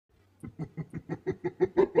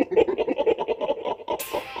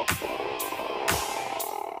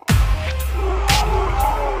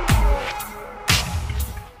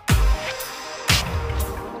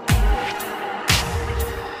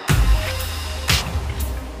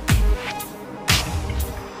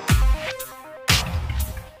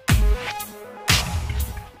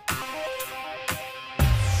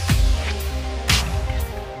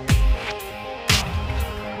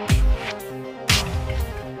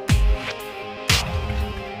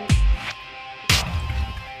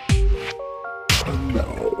And now,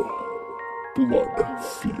 Blood,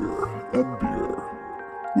 Fear, and Beer,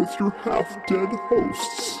 with your half-dead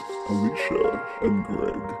hosts, Alicia and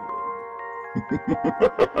Greg.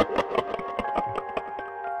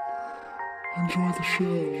 Enjoy the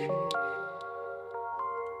show.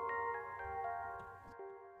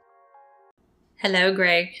 Hello,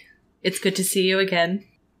 Greg. It's good to see you again.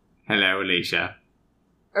 Hello, Alicia.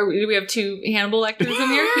 Do we have two Hannibal Lecters in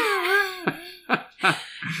here?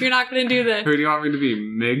 You're not going to do the Who do you want me to be,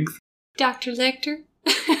 Miggs? Dr. Lecter?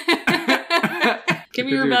 Give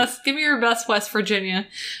me your best. Give me your best West Virginia.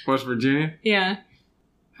 West Virginia? Yeah.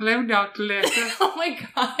 Hello, Dr. Lecter. Oh my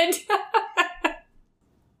god.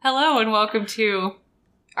 Hello and welcome to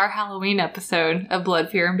our Halloween episode of Blood,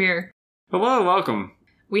 Fear, and Beer. Hello, welcome.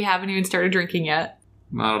 We haven't even started drinking yet.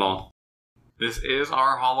 Not at all. This is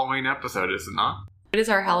our Halloween episode, is it not? It is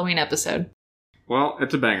our Halloween episode. Well,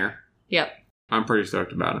 it's a banger. Yep. I'm pretty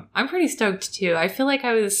stoked about it. I'm pretty stoked too. I feel like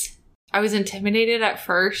I was intimidated at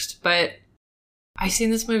first, but I've seen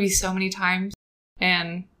this movie so many times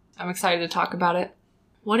and I'm excited to talk about it.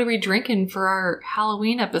 What are we drinking for our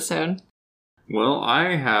Halloween episode? Well,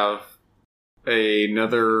 I have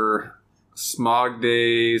another Smog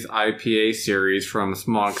Days IPA series from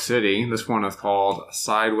Smog City. This one is called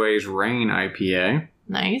Sideways Rain IPA.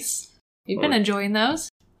 Nice. You've been enjoying those?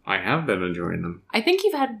 I have been enjoying them. I think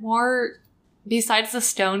you've had more, besides the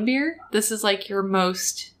Stone beer, this is like your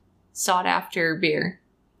most sought after beer.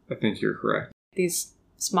 I think you're correct. These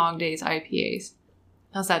Smog Days IPAs.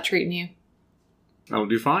 How's that treating you? I'll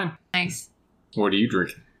do fine. Nice. What are you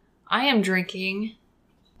drinking? I am drinking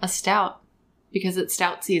a stout because it's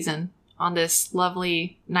stout season on this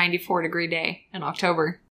lovely 94-degree day in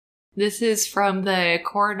October. This is from the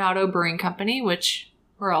Coronado Brewing Company, which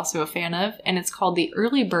we're also a fan of, and it's called the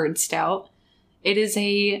Early Bird Stout. It is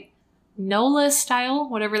a NOLA style,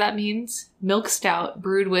 whatever that means, milk stout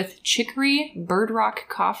brewed with chicory, bird rock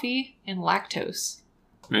coffee, and lactose.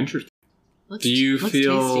 Interesting. Do you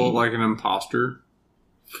feel tasty. Like an imposter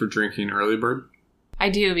for drinking Early Bird? I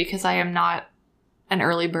do, because I am not an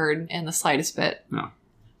early bird in the slightest bit. No.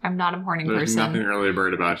 I'm not a morning There's person. There's nothing early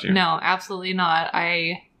bird about you. No, absolutely not.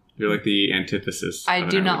 You're like the antithesis. I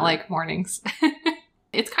do not like mornings.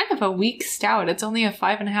 It's kind of a weak stout. It's only a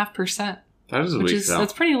 5.5%. That is a weak stout.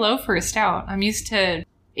 That's pretty low for a stout. I'm used to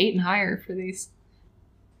 8 and higher for these.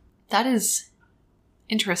 That is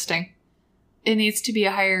interesting. It needs to be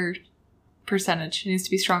a higher percentage. It needs to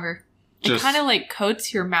be stronger. It kind of like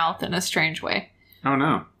coats your mouth in a strange way. Oh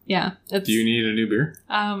no. Yeah. Do you need a new beer?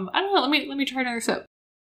 I don't know. Let me try another sip.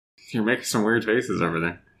 You're making some weird faces over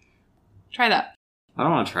there. Try that. I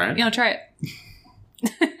don't want to try it. You know, try it.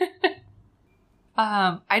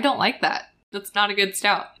 I don't like that. That's not a good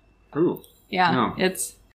stout. Ooh. Yeah. No.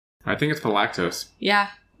 I think it's the lactose. Yeah.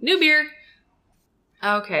 New beer.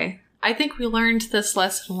 Okay. I think we learned this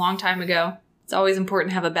lesson a long time ago. It's always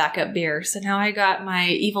important to have a backup beer. So now I got my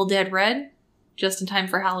Evil Dead Red just in time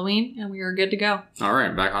for Halloween, and we are good to go. All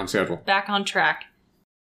right. Back on schedule. Back on track.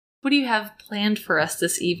 What do you have planned for us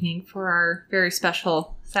this evening for our very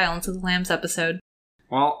special Silence of the Lambs episode?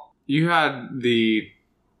 Well, you had the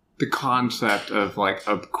concept of like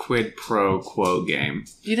a quid pro quo game.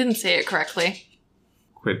 You didn't say it correctly.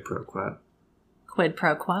 Quid pro quo. Quid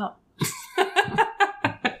pro quo.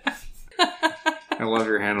 I love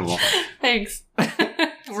your Hannibal. Thanks.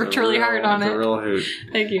 Worked really hard on it. It's a real hoot.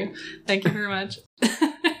 Thank you. Thank you very much.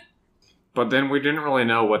 But then we didn't really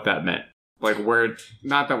know what that meant. Like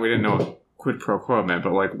not that we didn't know what quid pro quo meant,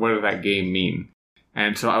 but like what did that game mean?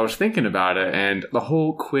 And so I was thinking about it, and the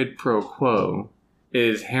whole quid pro quo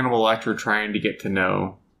is Hannibal Lecter trying to get to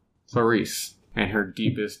know Clarice and her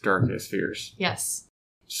deepest, darkest fears. Yes.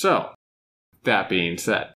 So, that being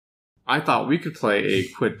said, I thought we could play a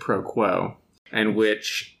quid pro quo in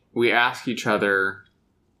which we ask each other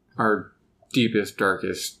our deepest,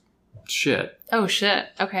 darkest shit. Oh, shit.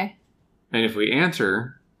 Okay. And if we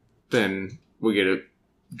answer, then we get to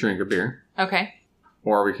drink a beer. Okay.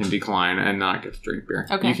 Or we can decline and not get to drink beer.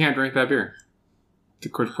 Okay. You can't drink that beer. The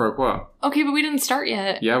quid pro quo. Okay, but we didn't start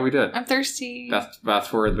yet. Yeah, we did. I'm thirsty.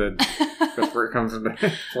 That's where it comes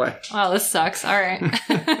into play. Wow, this sucks. All right.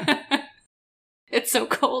 It's so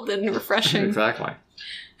cold and refreshing. Exactly.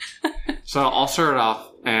 So I'll start it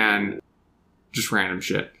off and just random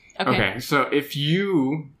shit. Okay, so if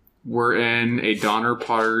you were in a Donner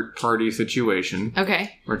Party situation,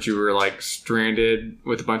 okay, where you were like stranded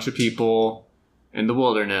with a bunch of people in the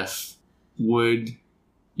wilderness, would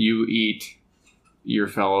you eat your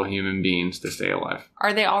fellow human beings to stay alive?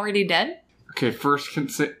 Are they already dead? Okay, first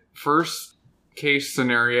case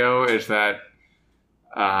scenario is that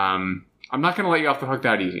I'm not going to let you off the hook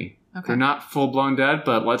that easy. Okay. They're not full-blown dead,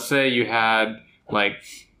 but let's say you had, like,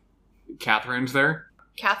 Catherine's there.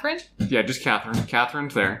 Catherine? Yeah, just Catherine.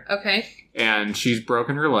 Catherine's there. Okay. And she's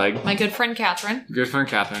broken her leg. My good friend Catherine. Good friend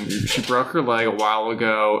Catherine. She broke her leg a while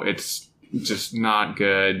ago. It's just not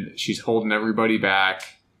good. She's holding everybody back.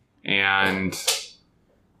 And,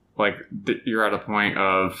 like, you're at a point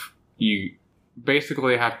of you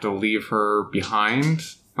basically have to leave her behind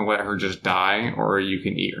and let her just die, or you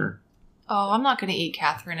can eat her. Oh, I'm not going to eat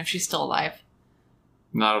Catherine if she's still alive.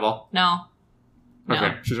 Not at all? No.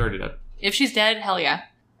 Okay, she's already dead. If she's dead, hell yeah.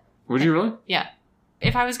 Would you really? Yeah.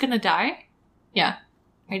 If I was going to die, yeah,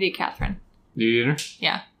 I'd eat Catherine. Do you eat her?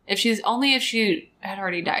 Yeah. If she had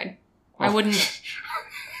already died. I wouldn't.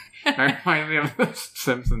 I remind me of The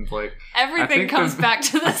Simpsons. Like everything comes back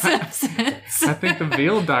to The Simpsons. I think the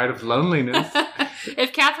veal died of loneliness.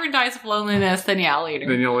 If Catherine dies of loneliness, then yeah, I'll eat her.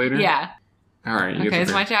 Then you'll eat her? Yeah. All right. Okay,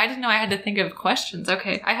 it's my turn. I didn't know I had to think of questions.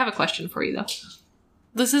 Okay, I have a question for you, though.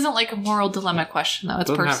 This isn't like a moral dilemma question, though. It's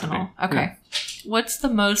Doesn't personal. have to be. Okay. Yeah. What's the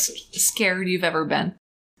most scared you've ever been?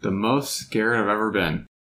 The most scared I've ever been.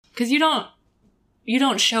 Because you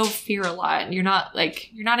don't show fear a lot. You're not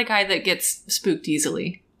a guy that gets spooked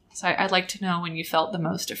easily. So I'd like to know when you felt the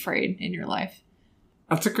most afraid in your life.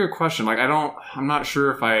 That's a good question. Like, I'm not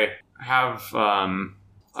sure if I have,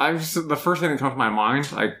 the first thing that comes to my mind,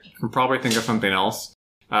 I can probably think of something else.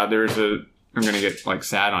 I'm going to get, like,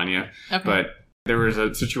 sad on you. Okay. But there was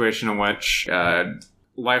a situation in which,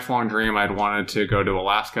 lifelong dream, I'd wanted to go to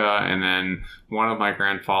Alaska, and then one of my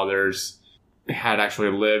grandfathers had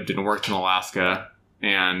actually lived and worked in Alaska,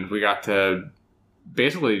 and we got to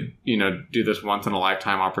basically, do this once in a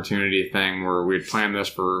lifetime opportunity thing where we'd planned this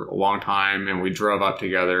for a long time, and we drove up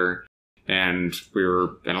together and we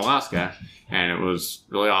were in Alaska, and it was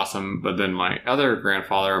really awesome. But then my other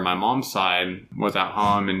grandfather on my mom's side was at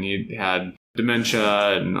home, and he had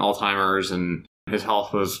dementia and Alzheimer's, and his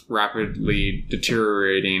health was rapidly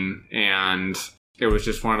deteriorating. And it was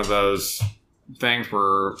just one of those things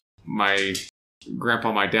where my grandpa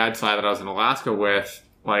on my dad's side that I was in Alaska with,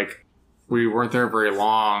 like, we weren't there very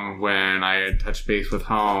long when I had touched base with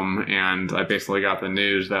home, and I basically got the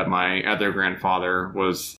news that my other grandfather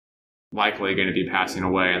was likely going to be passing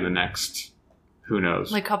away in the next, who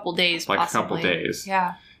knows? Like a couple days, like possibly. a couple days.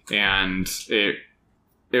 Yeah. And it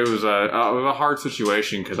was a hard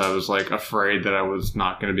situation because I was, like, afraid that I was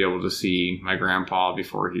not going to be able to see my grandpa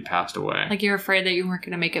before he passed away. Like, you're afraid that you weren't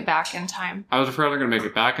going to make it back in time. I was afraid I wasn't going to make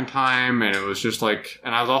it back in time, and it was just, like...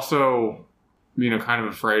 And I was also, kind of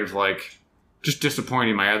afraid of, like, just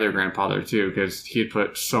disappointing my other grandfather, too, because he had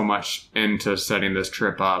put so much into setting this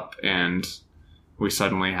trip up, and we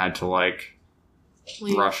suddenly had to, like,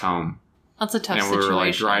 rush home. That's a tough situation. And we were,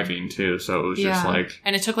 like, driving, too, so it was just, like...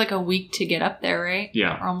 And it took, like, a week to get up there, right?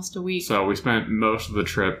 Yeah. Or almost a week. So we spent most of the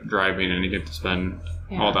trip driving, and you get to spend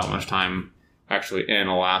all that much time actually in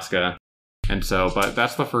Alaska. And so, but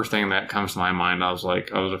that's the first thing that comes to my mind. I was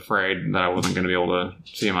afraid that I wasn't going to be able to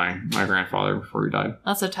see my grandfather before he died.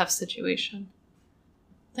 That's a tough situation.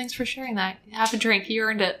 Thanks for sharing that. Have a drink. You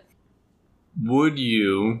earned it. Would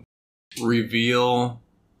you reveal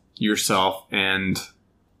yourself and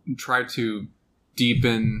try to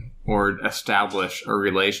deepen or establish a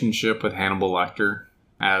relationship with Hannibal Lecter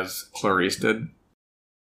as Clarice did?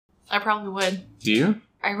 I probably would. Do you?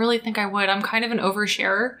 I really think I would. I'm kind of an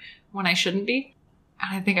oversharer when I shouldn't be.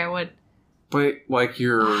 And I think I would. But, like,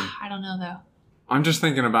 I don't know, though. I'm just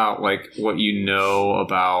thinking about, like, what you know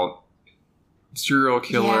about serial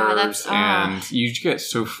killers, and you get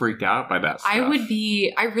so freaked out by that stuff. I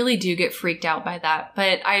really do get freaked out by that.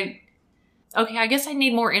 But I guess I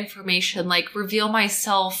need more information. Like, reveal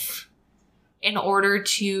myself in order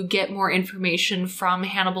to get more information from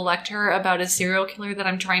Hannibal Lecter about a serial killer that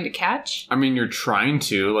I'm trying to catch. I mean, you're trying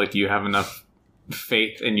to. Like, do you have enough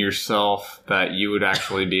faith in yourself that you would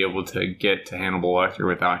actually be able to get to Hannibal Lecter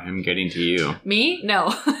without him getting to you? Me?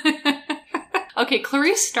 No. Okay,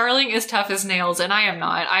 Clarice Starling is tough as nails, and I am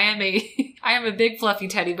not. I am a big fluffy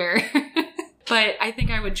teddy bear. But I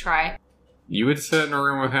think I would try. You would sit in a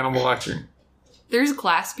room with Hannibal Lecter. There's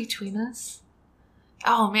glass between us.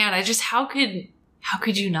 Oh man, how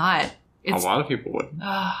could you not? A lot of people would.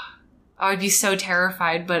 I would be so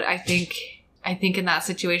terrified, but I think in that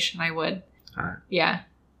situation I would. All right. Yeah.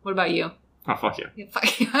 What about you? Oh, fuck you. Yeah,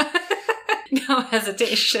 fuck you. No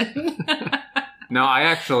hesitation. No, I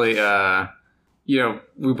actually,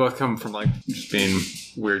 we both come from, like, just being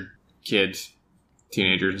weird kids,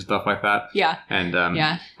 teenagers and stuff like that. Yeah. And,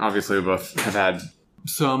 yeah. Obviously we both have had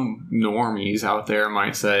some normies out there,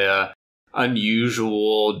 might say,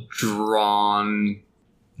 unusual,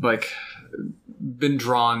 been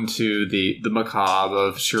drawn to the macabre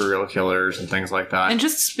of serial killers and things like that. And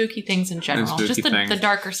just spooky things in general. Just the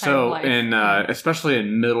darker side of life. So, especially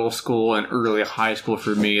in middle school and early high school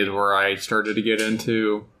for me is where I started to get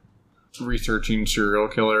into researching serial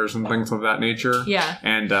killers and things of that nature. Yeah.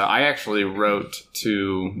 And I actually wrote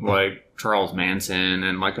to, like, Charles Manson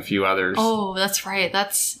and, like, a few others. Oh, that's right.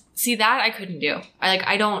 That I couldn't do.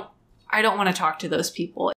 I don't want to talk to those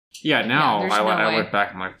people. Yeah, now I way. look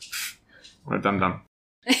back and I'm like, what a dum-dum.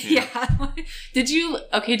 Yeah. Did you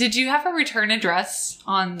have a return address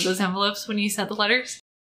on those envelopes when you sent the letters?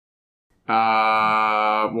 Well,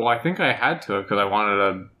 I think I had to because I wanted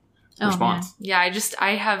a response. Man. Yeah,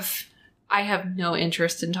 I have no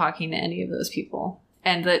interest in talking to any of those people.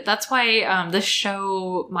 And that's why this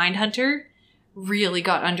show Mindhunter really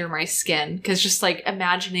got under my skin. Because just like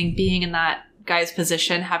imagining being in that guy's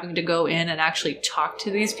position, having to go in and actually talk to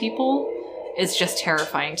these people is just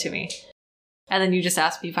terrifying to me. And then you just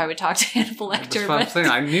asked me if I would talk to Hannibal Lecter. That's what I'm saying.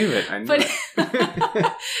 I knew it. I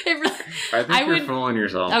think you're fooling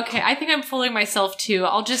yourself. Okay, I think I'm fooling myself too.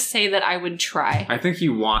 I'll just say that I would try. I think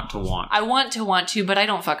you want to. I want to, but I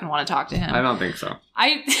don't fucking want to talk to him. I don't think so.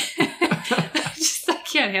 I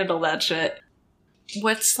can't handle that shit.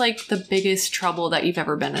 What's like the biggest trouble that you've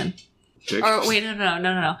ever been in? Or wait,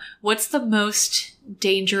 no. What's the most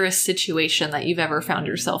dangerous situation that you've ever found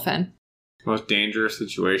yourself in? Most dangerous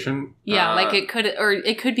situation? Yeah, like it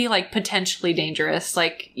could be like potentially dangerous.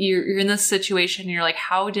 Like you're in this situation and you're like,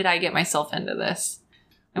 how did I get myself into this?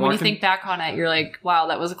 And when you think back on it, you're like, wow,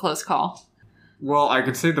 that was a close call. Well, I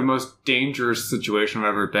could say the most dangerous situation I've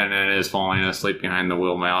ever been in is falling asleep behind the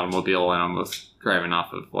wheel of my automobile and almost driving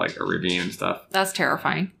off of like a ravine and stuff. That's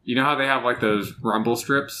terrifying. You know how they have like those rumble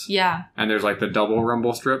strips? Yeah. And there's like the double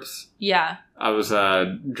rumble strips? Yeah. I was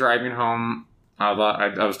driving home.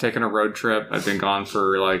 I was taking a road trip. I'd been gone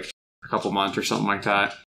for like a couple months or something like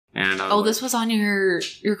that. And this was on your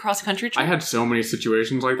cross country trip? I had so many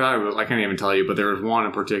situations like that. I can't even tell you, but there was one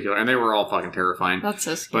in particular, and they were all fucking terrifying. That's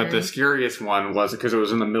so scary. But the scariest one was because it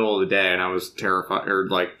was in the middle of the day, and I was terrified, or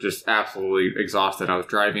like just absolutely exhausted. I was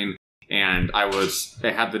driving, and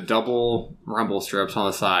it had the double rumble strips on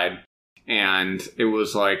the side. And it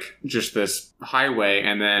was like just this highway,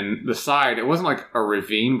 and then the side, it wasn't like a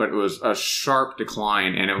ravine, but it was a sharp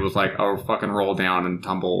decline, and it was like a fucking roll down and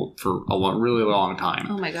tumble for a really long time.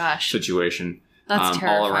 Oh my gosh. Situation. That's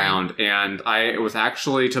terrifying. All around. And it was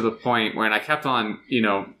actually to the point when I kept on,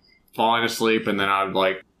 falling asleep, and then I would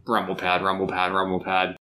like rumble pad.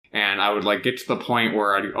 And I would like get to the point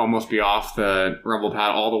where I'd almost be off the rumble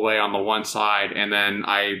pad all the way on the one side, and then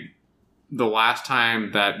the last time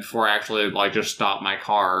before I actually like just stopped my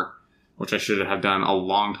car, which I should have done a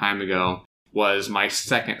long time ago, was my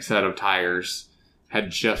second set of tires had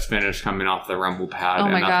just finished coming off the rumble pad,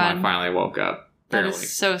 and that's when I finally woke up. Barely. That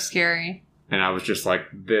is so scary. And I was just like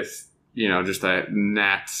this, just a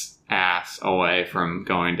gnat's ass away from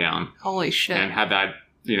going down. Holy shit. And had that,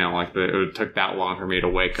 it took that long for me to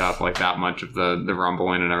wake up, like that much of the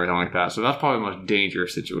rumbling and everything like that. So that's probably the most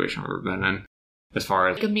dangerous situation I've ever been in. As far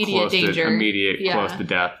as like immediate danger. Close to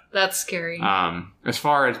death. That's scary. As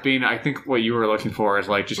far as being, I think what you were looking for is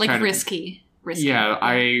like just like kind of risky. Yeah,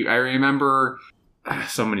 I remember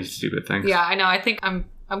so many stupid things. Yeah, I know. I think I'm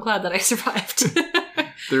glad that I survived.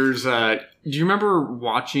 There's do you remember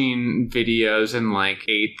watching videos in like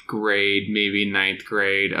 8th grade, maybe 9th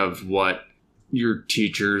grade of what your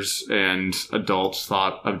teachers and adults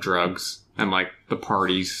thought of drugs and like the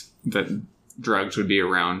parties that drugs would be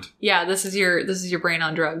around? Yeah, this is your brain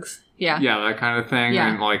on drugs. Yeah. Yeah, that kind of thing. Yeah.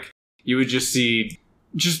 And like you would just see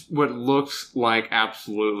just what looks like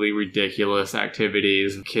absolutely ridiculous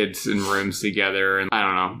activities of kids in rooms together and I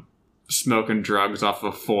don't know, smoking drugs off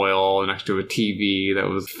a foil next to a TV that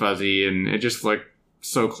was fuzzy, and it just like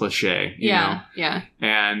so cliche, you know? Yeah.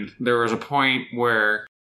 And there was a point where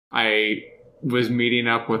I was meeting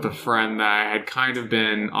up with a friend that I had kind of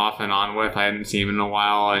been off and on with. I hadn't seen him in a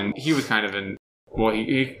while, and he was kind of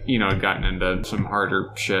he had gotten into some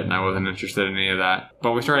harder shit, and I wasn't interested in any of that.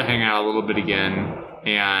 But we started hanging out a little bit again,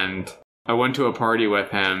 and I went to a party with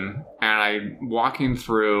him, and I walking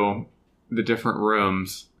through the different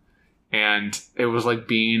rooms, and it was like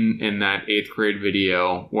being in that 8th grade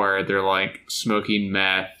video where they're like smoking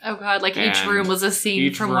meth. Oh god, like each And room was a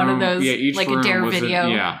scene from one room- of those, each like a room Dare was video.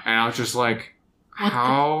 yeah, and I was just like, What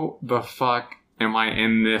how the fuck am I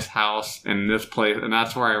in this house, in this place? And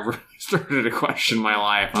that's where I really started to question my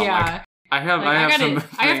life. I'm Yeah. like, I have Like, some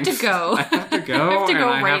I have to things- go. I have to go. I have to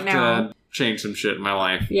go and right I have now. to change some shit in my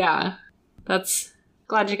life. Yeah. That's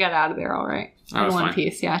glad you got out of there all right. That In was one fine.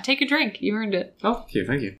 piece. Yeah. Take a drink. You earned it. Oh,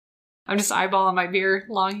 thank you. I'm just eyeballing my beer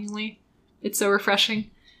longingly. It's so refreshing.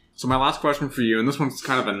 So my last question for you, and this one's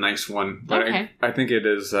kind of a nice one, but Okay. I think it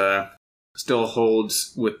is still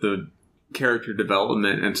holds with the character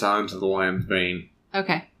development and Silence of the Lambs vein.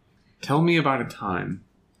 Okay. Tell me about a time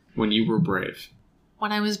when you were brave.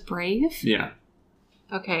 When I was brave? Yeah.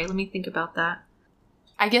 Okay, let me think about that.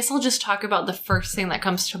 I guess I'll just talk about the first thing that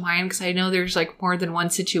comes to mind because I know there's like more than one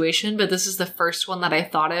situation, but this is the first one that I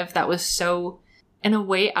thought of that was so, in a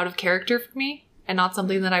way, out of character for me and not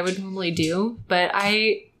something that I would normally do. But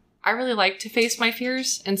I really like to face my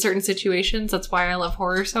fears in certain situations. That's why I love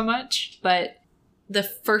horror so much. But the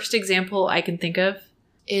first example I can think of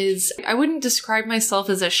is I wouldn't describe myself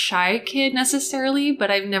as a shy kid necessarily, but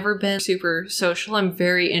I've never been super social. I'm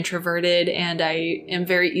very introverted and I am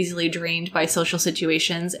very easily drained by social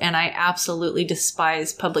situations, and I absolutely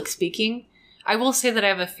despise public speaking. I will say that I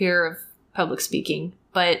have a fear of public speaking,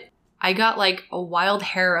 but I got like a wild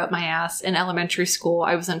hair up my ass in elementary school.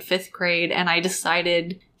 I was in 5th grade and I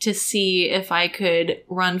decided to see if I could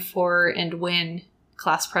run for and win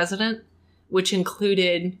class president, which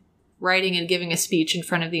included writing and giving a speech in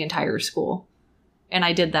front of the entire school. And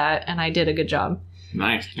I did that, and I did a good job.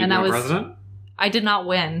 Nice. Did you And become I was- president? I did not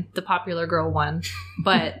win. The popular girl won,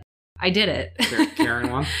 but I did it. Karen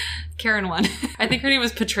won? Karen won. I think her name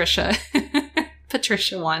was Patricia.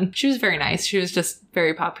 Patricia won. She was very nice. She was just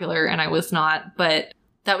very popular, and I was not. But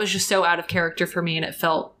that was just so out of character for me, and it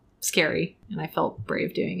felt scary, and I felt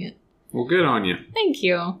brave doing it. Well, good on you. Thank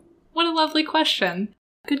you. What a lovely question.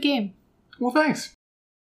 Good game. Well, thanks.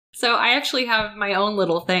 So I actually have my own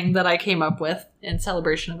little thing that I came up with in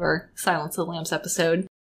celebration of our Silence of the Lambs episode.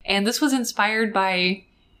 And this was inspired by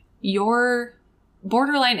your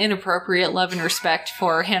borderline inappropriate love and respect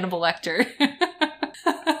for Hannibal Lecter.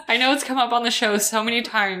 I know it's come up on the show so many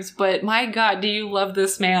times, but my God, do you love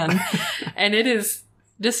this man? And it is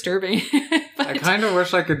disturbing. But I kind of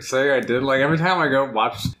wish I could say I did. Like, every time I go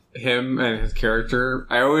watch him and his character,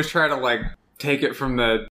 I always try to, like, take it from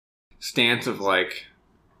the stance of, like,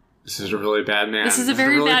 this is a really bad man. This is a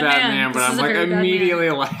very bad man. But This I'm is a like very bad man. immediately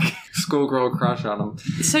like schoolgirl crush on him.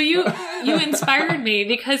 So you inspired me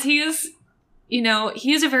because he is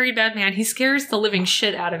a very bad man. He scares the living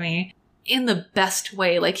shit out of me in the best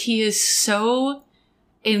way. Like, he is so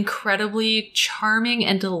incredibly charming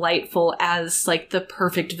and delightful as like the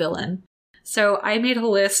perfect villain. So I made a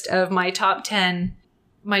list of my top 10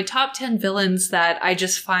 villains that I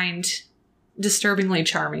just find disturbingly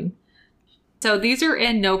charming. So these are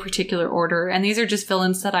in no particular order, and these are just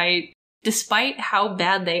villains that despite how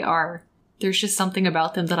bad they are, there's just something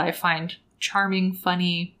about them that I find charming,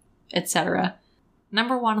 funny, etc.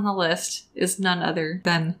 Number 1 on the list is none other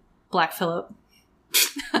than Black Phillip.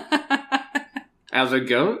 As a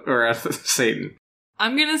goat or as Satan?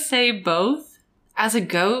 I'm gonna say both. As a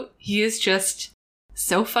goat, he is just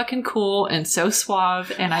so fucking cool and so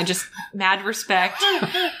suave, and I just mad respect.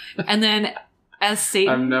 And then as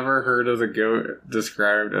Satan, I've never heard of a goat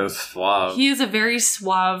described as suave. he is a very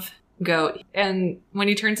suave goat. And when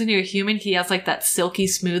he turns into a human, he has like that silky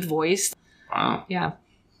smooth voice. Wow. Yeah.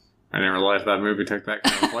 I didn't realize that movie took that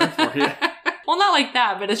kind of play for you. Well, not like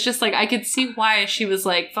that, but it's just like I could see why she was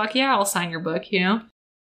like, fuck yeah, I'll sign your book, you know?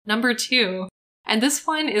 Number 2. And this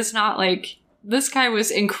one is not like, this guy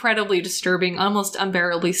was incredibly disturbing, almost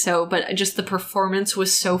unbearably so, but just the performance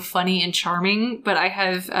was so funny and charming. But I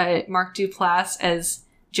have Mark Duplass as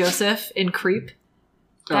Joseph in Creep.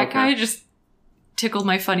 That Okay. guy just tickled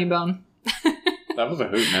my funny bone. That was a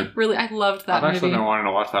hoot, man. Really, I loved that I've actually movie. been wanting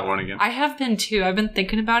to watch that one again. I have been too. I've been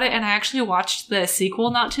thinking about it, and I actually watched the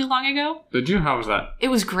sequel not too long ago. Did you? How was that? It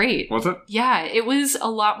was great. Was it? Yeah, it was a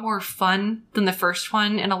lot more fun than the first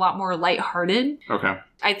one and a lot more lighthearted. Okay.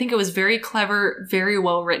 I think it was very clever, very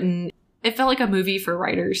well written. It felt like a movie for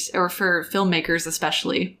writers, or for filmmakers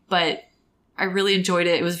especially, but I really enjoyed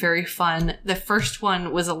it. It was very fun. The first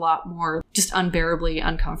one was a lot more just unbearably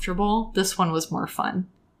uncomfortable. This one was more fun.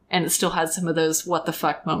 And it still had some of those what the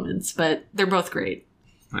fuck moments, but they're both great.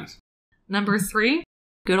 Nice. Number 3,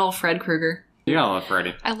 good old Fred Krueger. You gotta love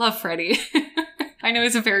Freddy. I love Freddy. I know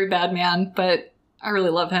he's a very bad man, but I really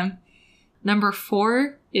love him. Number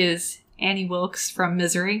 4 is Annie Wilkes from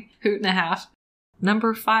Misery, Hoot and a Half.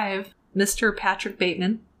 Number 5, Mr. Patrick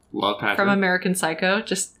Bateman. Love Patrick. From American Psycho.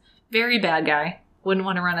 Just very bad guy. Wouldn't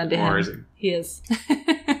want to run into him. Or is he? He is.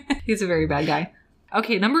 He's a very bad guy.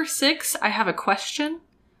 Okay, number 6, I have a question.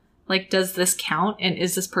 Like, does this count? And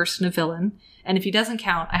is this person a villain? And if he doesn't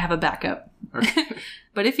count, I have a backup. Okay.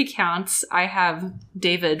 But if he counts, I have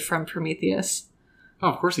David from Prometheus. Oh,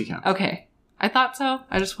 of course he counts. Okay. I thought so.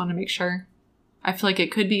 I just want to make sure. I feel like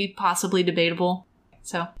it could be possibly debatable.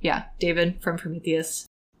 So, yeah, David from Prometheus.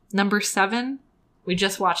 Number 7, we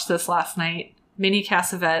just watched this last night. Minnie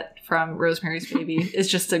Cassavette from Rosemary's Baby is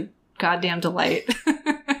just a goddamn delight.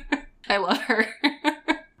 I love her.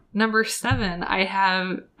 Number 7,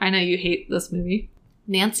 I know you hate this movie,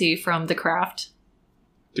 Nancy from The Craft.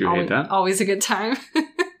 Do you hate that? Always a good time.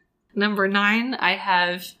 Number 9, I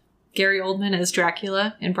have Gary Oldman as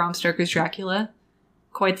Dracula in Bram Stoker's Dracula.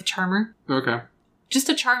 Quite the charmer. Okay. Just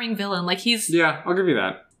a charming villain. Like, he's... Yeah, I'll give you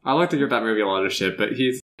that. I like to give that movie a lot of shit, but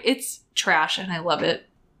It's trash, and I love it.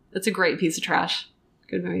 It's a great piece of trash.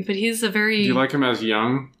 Good movie. But he's a very... Do you like him as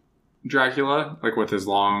young Dracula? Like, with his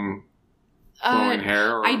long flowing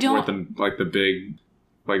hair? Or I don't... with the big,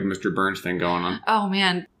 like, Mr. Burns thing going on? Oh,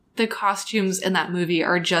 man. The costumes in that movie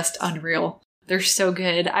are just unreal. They're so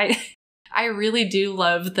good. I really do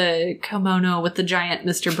love the kimono with the giant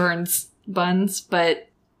Mr. Burns buns, but,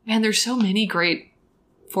 man, there's so many great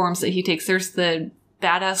forms that he takes. There's the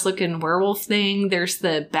badass looking werewolf thing. There's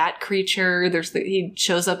the bat creature. He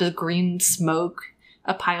shows up as green smoke,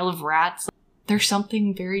 a pile of rats. There's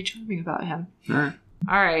something very charming about him. All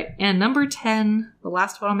right. And number 10, the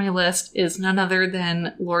last one on my list, is none other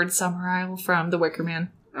than Lord Summerisle from The Wicker Man.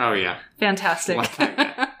 Oh, yeah. Fantastic. Like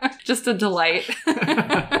that. Just a delight.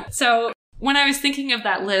 So when I was thinking of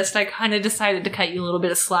that list, I kind of decided to cut you a little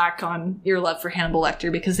bit of slack on your love for Hannibal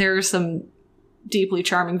Lecter, because there are some deeply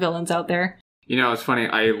charming villains out there. You know, it's funny.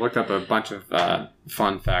 I looked up a bunch of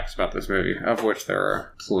fun facts about this movie, of which there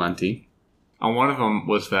are plenty. And one of them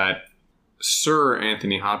was that Sir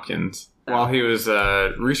Anthony Hopkins, while he was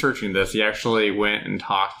researching this, he actually went and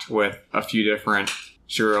talked with a few different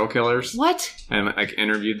serial killers. What? And, like,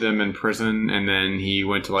 interviewed them in prison, and then he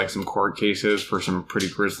went to, like, some court cases for some pretty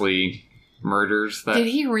grisly murders. Did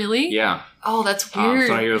he really? Yeah. Oh, that's weird.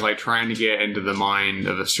 So he was, like, trying to get into the mind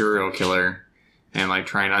of a serial killer and, like,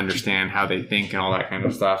 trying to understand how they think and all that kind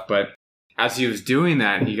of stuff. But as he was doing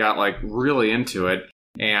that, he got, like, really into it,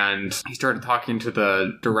 and he started talking to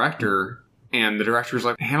the director, and the director was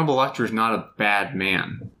like, Hannibal Lecter is not a bad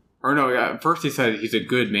man. Or no, at first he said he's a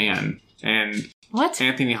good man. And what?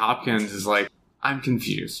 Anthony Hopkins is like, I'm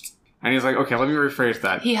confused. And he's like, okay, let me rephrase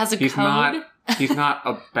that. He has a code? He's not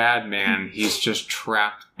a bad man. He's just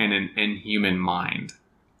trapped in an inhuman mind.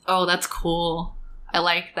 Oh, that's cool. I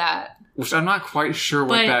like that. Which I'm not quite sure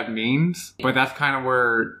what that means, but that's kind of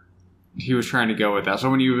where he was trying to go with that.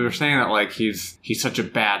 So when you were saying that, like, he's such a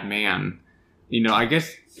bad man, you know, I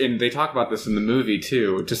guess, and they talk about this in the movie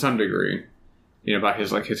too, to some degree, you know, about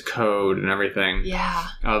his code and everything. Yeah.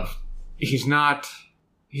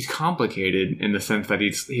 He's complicated in the sense that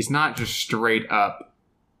he's not just straight up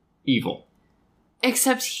evil.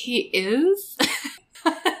 Except he is.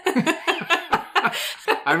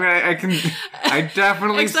 I mean, I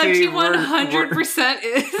definitely Except see he 100%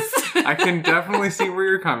 is. I can definitely see where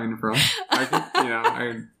you're coming from.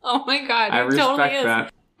 Oh my god, I respect totally is.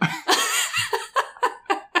 that.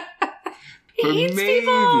 He hates maybe.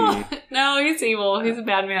 people. No, he's evil. He's a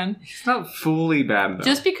bad man. He's not fully bad, though.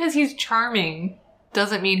 Just because he's charming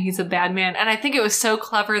doesn't mean he's a bad man. And I think it was so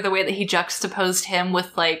clever the way that he juxtaposed him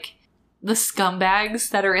with, like, the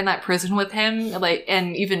scumbags that are in that prison with him, like,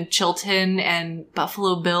 and even Chilton and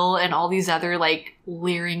Buffalo Bill and all these other, like,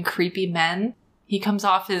 leering, creepy men. He comes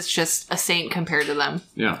off as just a saint compared to them.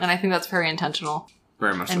 Yeah. And I think that's very intentional.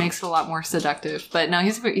 Very much so. It makes it a lot more seductive. But no,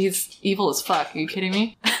 he's evil as fuck. Are you kidding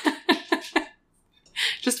me?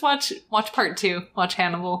 Just watch part 2. Watch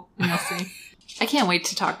Hannibal, and you'll see. I can't wait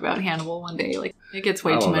to talk about Hannibal one day. Like, it gets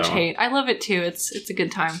way too much hate. I love it too. It's a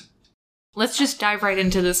good time. Let's just dive right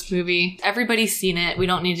into this movie. Everybody's seen it. We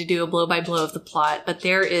don't need to do a blow-by-blow of the plot, but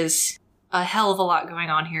there is a hell of a lot going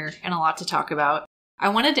on here and a lot to talk about. I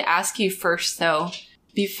wanted to ask you first, though,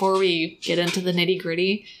 before we get into the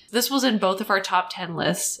nitty-gritty. This was in both of our top 10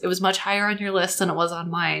 lists. It was much higher on your list than it was on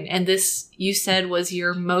mine. And this, you said, was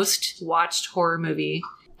your most watched horror movie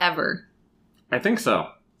ever. I think so.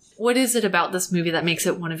 What is it about this movie that makes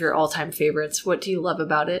it one of your all-time favorites? What do you love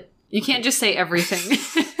about it? You can't just say everything.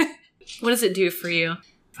 What does it do for you?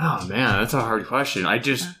 Oh, man, that's a hard question.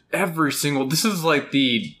 This is like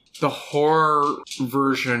the the horror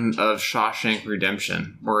version of Shawshank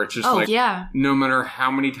Redemption, where it's just yeah. no matter how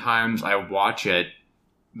many times I watch it,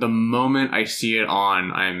 the moment I see it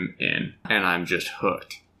on, I'm in, and I'm just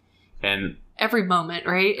hooked. And every moment,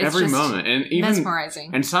 right? It's every just moment, and even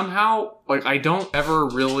mesmerizing. And somehow, I don't ever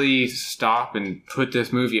really stop and put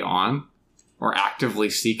this movie on or actively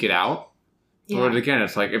seek it out. Yeah. But again,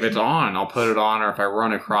 it's if it's on, I'll put it on, or if I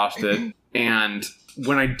run across it. And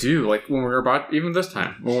when I do, when we were about, even this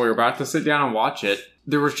time, when we were about to sit down and watch it,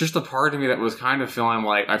 there was just a part of me that was kind of feeling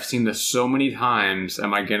like, I've seen this so many times,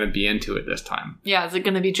 am I going to be into it this time? Yeah, is it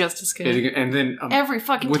going to be just as good? And then every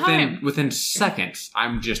fucking time. Within seconds,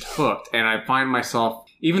 I'm just hooked. And I find myself,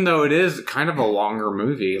 even though it is kind of a longer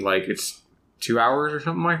movie, it's 2 hours or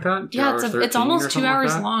something like that? Yeah, it's almost 2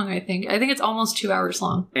 hours long, I think. I think it's almost 2 hours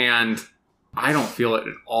long. And I don't feel it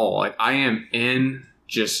at all. I am in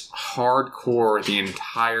just hardcore the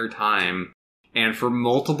entire time. And for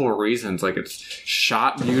multiple reasons, it's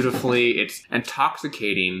shot beautifully. It's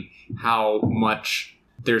intoxicating how much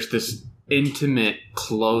there's this intimate,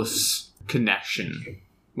 close connection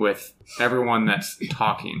with everyone that's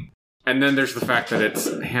talking. And then there's the fact that it's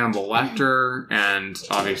Hannibal Lecter, and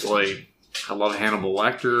obviously I love Hannibal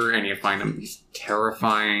Lecter, and you find him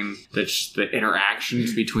terrifying. The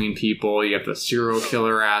interactions between people. You have the serial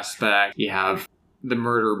killer aspect. You have the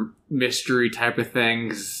murder mystery type of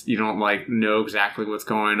things. You don't know exactly what's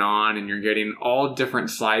going on, and you're getting all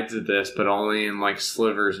different sides of this, but only in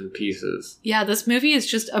slivers and pieces. Yeah, this movie is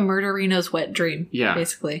just a murderino's wet dream. Yeah,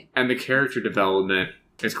 basically. And the character development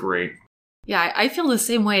is great. Yeah, I feel the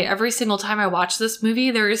same way every single time I watch this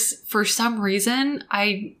movie. For some reason,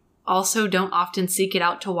 I also don't often seek it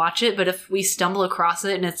out to watch it, but if we stumble across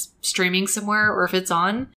it and it's streaming somewhere, or if it's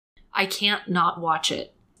on, I can't not watch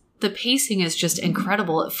it. The pacing is just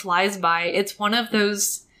incredible. It flies by. It's one of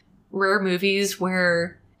those rare movies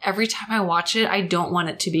where every time I watch it, I don't want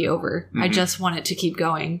it to be over. Mm-hmm. I just want it to keep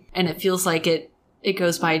going. And it feels like it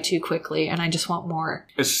goes by too quickly, and I just want more.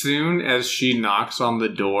 As soon as she knocks on the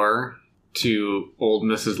door to old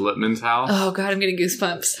Mrs. Lippman's house. Oh God, I'm getting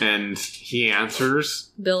goosebumps. And he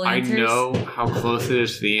answers. Bill answers. I know how close it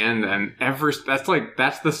is to the end, and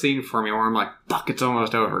that's the scene for me where I'm like, fuck, it's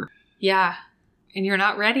almost over. Yeah. And you're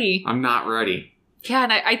not ready. I'm not ready. Yeah,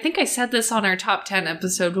 and I think I said this on our top 10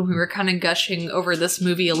 episode when we were kind of gushing over this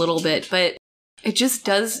movie a little bit, but it just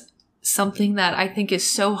does something that I think is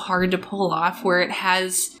so hard to pull off, where it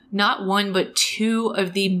has not one but two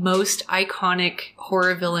of the most iconic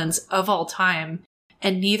horror villains of all time,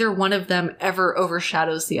 and neither one of them ever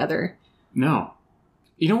overshadows the other. No.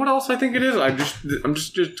 You know what else I think it is? I'm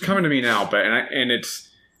just coming to me now, and it's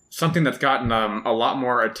something that's gotten a lot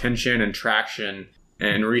more attention and traction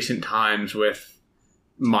in recent times with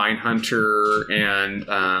Mindhunter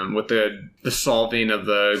and with the solving of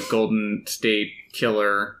the Golden State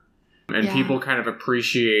Killer, and people kind of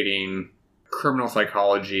appreciating criminal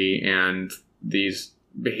psychology and these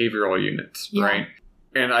behavioral units, right?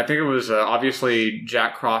 And I think it was obviously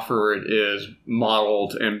Jack Crawford is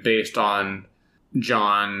modeled and based on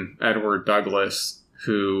John Edward Douglas,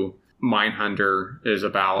 who Mindhunter is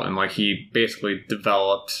about, and he basically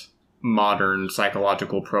developed modern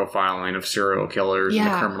psychological profiling of serial killers and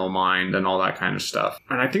the criminal mind and all that kind of stuff.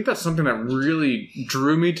 And I think that's something that really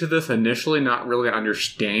drew me to this initially, not really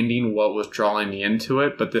understanding what was drawing me into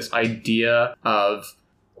it, but this idea of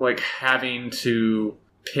having to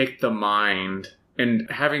pick the mind and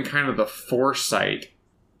having kind of the foresight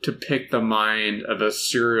to pick the mind of a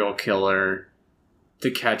serial killer to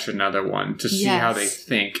catch another one, to see how they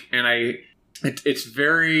think. And it's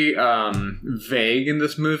very vague in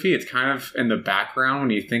this movie. It's kind of in the background when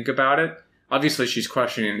you think about it. Obviously, she's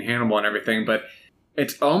questioning Hannibal and everything, but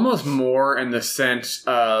it's almost more in the sense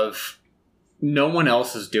of no one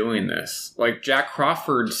else is doing this. Jack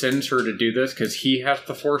Crawford sends her to do this because he has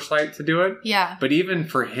the foresight to do it. Yeah. But even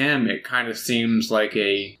for him, it kind of seems like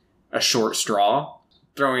a short straw.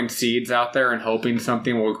 Throwing seeds out there and hoping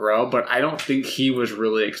something will grow, but I don't think he was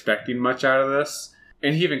really expecting much out of this.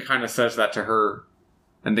 And he even kind of says that to her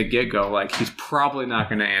in the get-go, he's probably not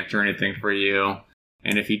going to answer anything for you,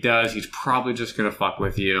 and if he does, he's probably just going to fuck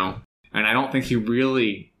with you. And I don't think he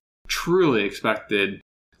really, truly expected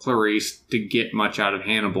Clarice to get much out of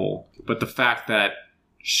Hannibal, but the fact that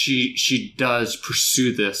she does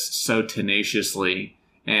pursue this so tenaciously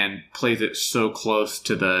and plays it so close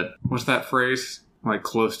to the, what's that phrase?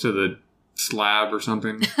 Close to the slab or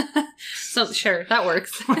something. So sure, that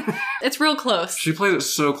works. It's real close. She plays it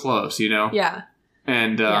so close, Yeah.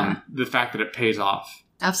 And the fact that it pays off.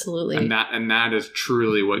 Absolutely. And that is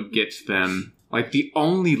truly what gets them. The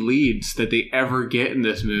only leads that they ever get in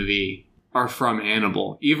this movie are from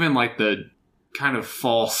Hannibal. Even like the kind of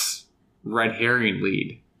false red herring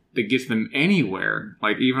lead that gets them anywhere,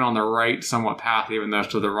 like even on the right somewhat path, even though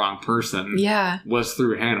it's to the wrong person, was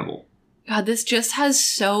through Hannibal. God, this just has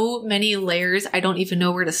so many layers. I don't even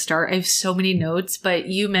know where to start. I have so many notes, but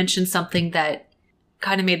you mentioned something that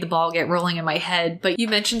kind of made the ball get rolling in my head. But you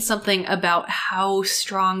mentioned something about how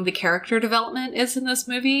strong the character development is in this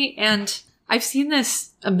movie. And I've seen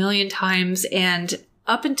this a million times, and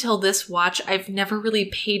up until this watch, I've never really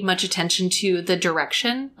paid much attention to the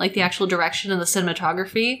direction, like the actual direction and the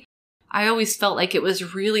cinematography. I always felt like it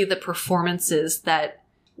was really the performances that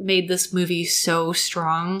made this movie so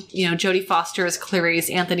strong. You know, Jodie Foster as Clarice,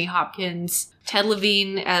 Anthony Hopkins, Ted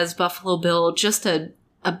Levine as Buffalo Bill, just a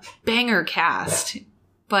banger cast.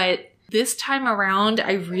 But this time around,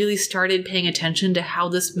 I really started paying attention to how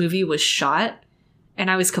this movie was shot, and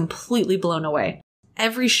I was completely blown away.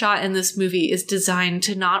 Every shot in this movie is designed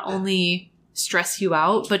to not only stress you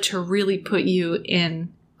out, but to really put you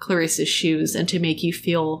in Clarice's shoes and to make you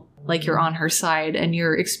feel like you're on her side and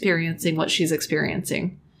you're experiencing what she's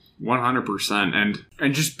experiencing. 100%.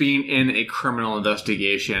 And just being in a criminal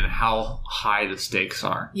investigation, how high the stakes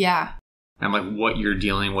are. Yeah. And like what you're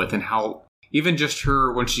dealing with, and how even just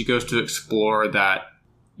her, when she goes to explore that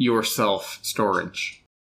yourself storage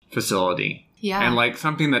facility. Yeah. And like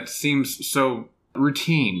something that seems so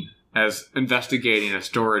routine as investigating a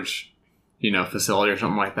storage, facility or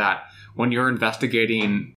something like that. When you're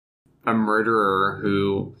investigating a murderer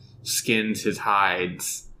who skins his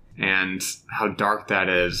hides and how dark that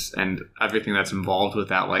is and everything that's involved with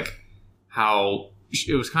that, like how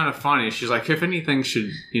it was kind of funny. She's like, if anything should,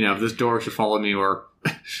 if this door should follow me or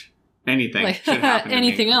anything should happen to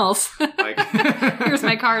anything me. Else. Like, here's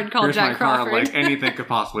my card called Jack Crawford. Like anything could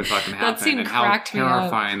possibly fucking happen. That scene and cracked how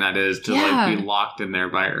terrifying that is to like be locked in there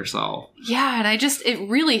by herself. Yeah, and it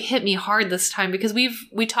really hit me hard this time because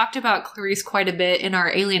we talked about Clarice quite a bit in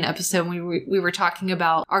our Alien episode when we were talking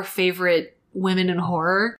about our favorite women in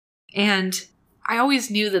horror. And I always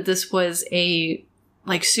knew that this was a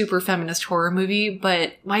like super feminist horror movie,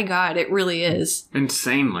 but my God, it really is.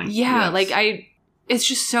 Insanely. Yeah, yes. It's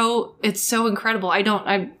just it's so incredible.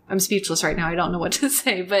 I'm speechless right now. I don't know what to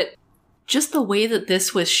say, but just the way that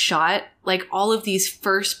this was shot, like all of these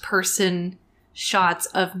first person shots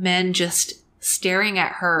of men just staring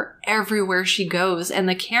at her everywhere she goes. And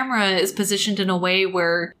the camera is positioned in a way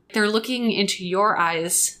where they're looking into your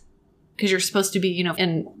eyes because you're supposed to be,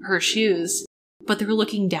 in her shoes, but they're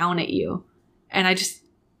looking down at you. And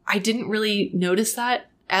I didn't really notice that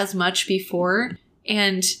as much before.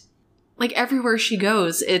 And like everywhere she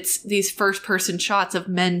goes, it's these first person shots of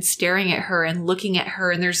men staring at her and looking at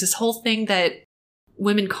her. And there's this whole thing that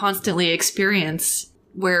women constantly experience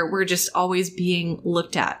where we're just always being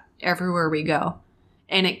looked at everywhere we go.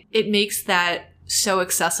 And it makes that so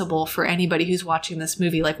accessible for anybody who's watching this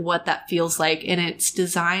movie, like what that feels like. And it's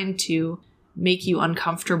designed to make you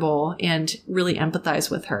uncomfortable and really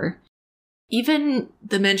empathize with her. Even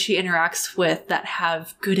the men she interacts with that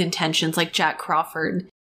have good intentions, like Jack Crawford,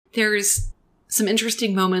 there's some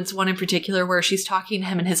interesting moments, one in particular where she's talking to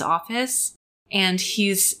him in his office and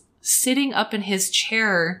he's sitting up in his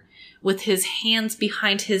chair with his hands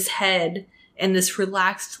behind his head in this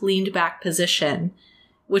relaxed, leaned back position,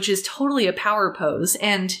 which is totally a power pose.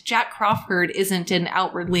 And Jack Crawford isn't an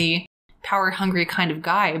outwardly power-hungry kind of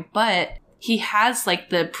guy, but he has like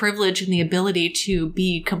the privilege and the ability to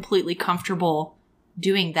be completely comfortable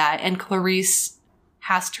doing that. And Clarice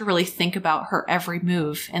has to really think about her every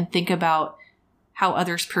move and think about how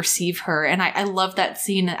others perceive her. And I love that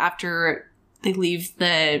scene after they leave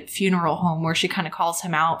the funeral home where she kind of calls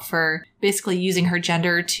him out for basically using her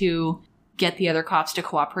gender to get the other cops to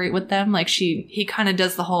cooperate with them. Like he kind of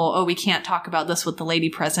does the whole, oh, we can't talk about this with the lady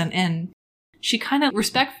present. And she kind of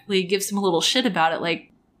respectfully gives him a little shit about it. Like,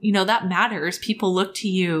 that matters. People look to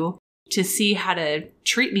you to see how to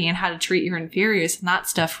treat me and how to treat your inferiors. And that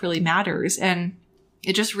stuff really matters. And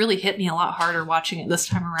it just really hit me a lot harder watching it this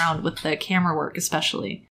time around with the camera work,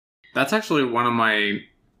 especially. That's actually one of my...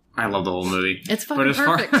 I love the whole movie. It's fucking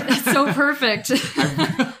perfect. It's so perfect.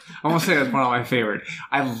 I won't say that's one of my favorite.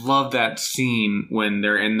 I love that scene when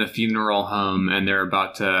they're in the funeral home and they're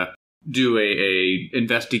about to do a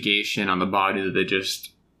investigation on the body that they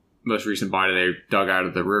most recent body they dug out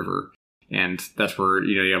of the river. And that's where,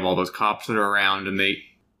 you have all those cops that are around and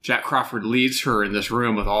Jack Crawford leads her in this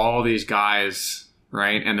room with all these guys,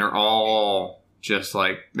 right? And they're all just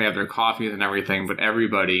like, they have their coffees and everything, but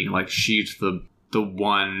everybody, like, she's the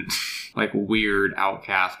one, like, weird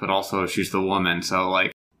outcast, but also she's the woman. So,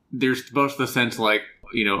 like, there's both the sense, like,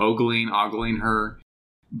 ogling her,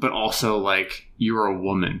 but also, like, you're a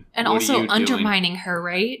woman. And What also are you doing? undermining her,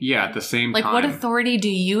 right? Yeah, at the same Like, time. what authority do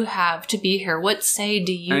you have to be here? What say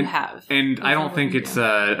do you have? And I don't over think what it's you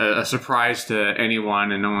do? a surprise to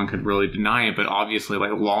anyone, and no one could really deny it, but obviously,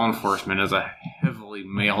 like, law enforcement is a heavily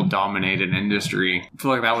male-dominated industry. I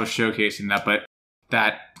feel like that was showcasing that, but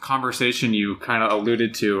that conversation you kind of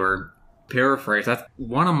alluded to, or paraphrase, that's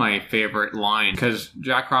one of my favorite lines, because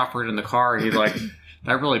Jack Crawford in the car, he's like,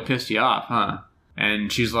 that really pissed you off, huh?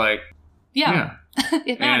 And she's like, Yeah.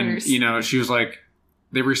 It matters. And, she was like,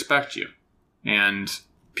 they respect you. And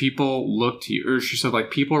people look to you. Or she said,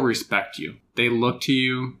 like, people respect you. They look to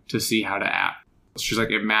you to see how to act. She's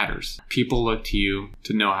like, it matters. People look to you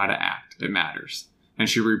to know how to act. It matters. And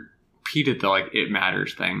she repeated the, like, it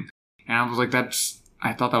matters thing. And I was like,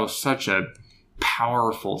 I thought that was such a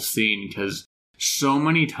powerful scene, because so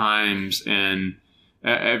many times in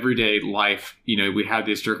everyday life, we have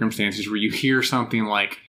these circumstances where you hear something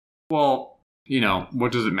like, well,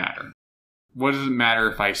 what does it matter? What does it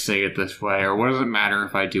matter if I say it this way? Or what does it matter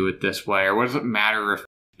if I do it this way? Or what does it matter if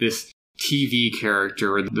this TV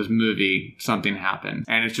character or this movie, something happened?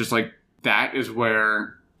 And it's just like, that is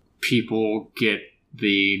where people get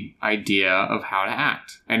the idea of how to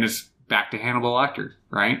act. And it's back to Hannibal Lecter,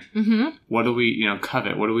 right? Mm-hmm. What do we,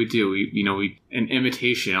 covet? What do we do? We an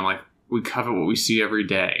imitation. I'm like, we covet what we see every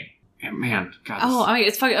day. And man, God.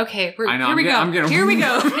 It's fucking okay. I know, Here we go. Here we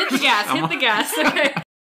go. Hit the gas. I'm Hit the gas. Okay.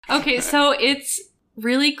 Okay. So it's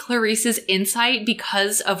really Clarice's insight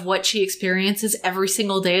because of what she experiences every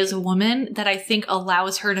single day as a woman that I think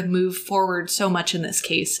allows her to move forward so much in this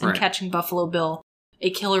case and catching Buffalo Bill, a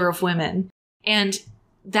killer of women. And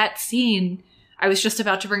that scene, I was just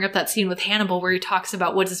about to bring up that scene with Hannibal where he talks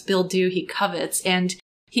about what does Bill do? He covets. And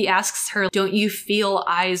he asks her, don't you feel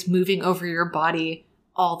eyes moving over your body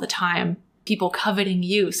all the time? People coveting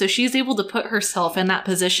you. So she's able to put herself in that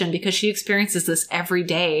position because she experiences this every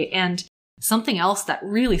day. And something else that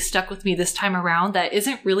really stuck with me this time around that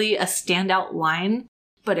isn't really a standout line,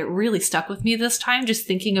 but it really stuck with me this time, just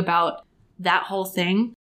thinking about that whole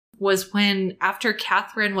thing, was when after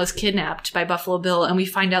Catherine was kidnapped by Buffalo Bill and we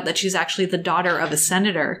find out that she's actually the daughter of a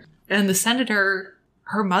senator. And the senator,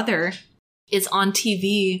 her mother, is on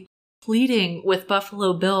TV pleading with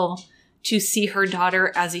Buffalo Bill to see her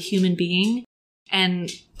daughter as a human being.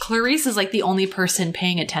 And Clarice is like the only person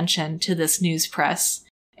paying attention to this news press.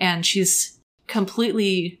 And she's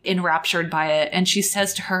completely enraptured by it. And she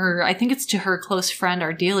says to her, I think it's to her close friend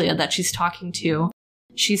Ardelia that she's talking to,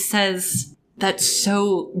 she says, that's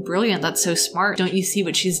so brilliant. That's so smart. Don't you see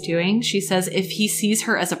what she's doing? She says, if he sees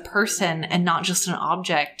her as a person and not just an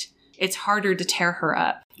object, it's harder to tear her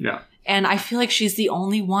up. Yeah. And I feel like she's the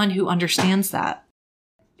only one who understands that.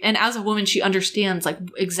 And as a woman, she understands like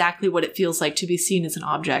exactly what it feels like to be seen as an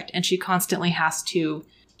object. And she constantly has to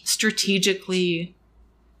strategically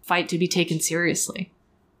fight to be taken seriously.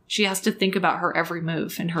 She has to think about her every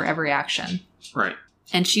move and her every action. Right.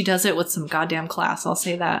 And she does it with some goddamn class, I'll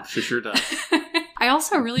say that. She sure does. I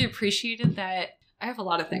also really appreciated that. I have a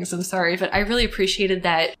lot of things, I'm sorry, but I really appreciated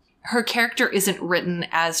that her character isn't written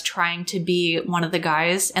as trying to be one of the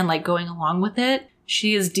guys and like going along with it.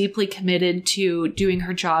 She is deeply committed to doing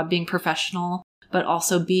her job, being professional, but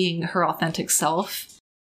also being her authentic self.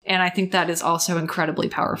 And I think that is also incredibly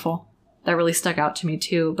powerful. That really stuck out to me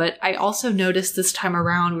too. But I also noticed this time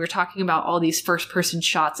around, we were talking about all these first-person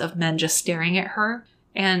shots of men just staring at her.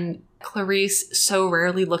 And Clarice so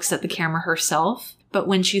rarely looks at the camera herself, but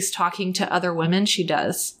when she's talking to other women, she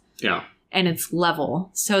does. Yeah. And it's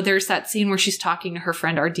level. So there's that scene where she's talking to her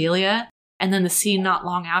friend Ardelia, and then the scene not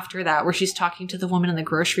long after that where she's talking to the woman in the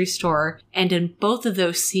grocery store. And in both of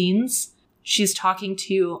those scenes, she's talking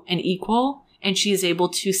to an equal, and she is able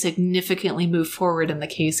to significantly move forward in the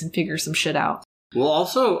case and figure some shit out. Well,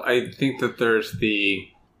 also, I think that there's the,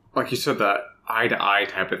 like you said, that eye-to-eye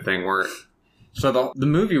type of thing where... So the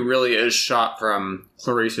movie really is shot from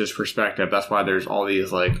Clarice's perspective. That's why there's all these,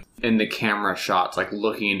 like, in-the-camera shots, like,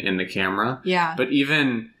 looking in the camera. Yeah. But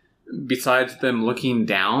even besides them looking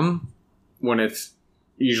down, when it's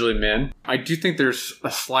usually men, I do think there's a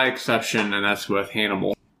slight exception, and that's with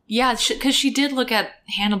Hannibal. Yeah, because she did look at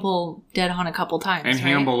Hannibal dead on a couple times, And right?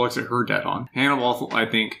 Hannibal looks at her dead on. I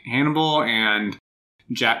think Hannibal and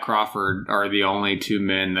Jack Crawford are the only two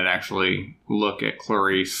men that actually look at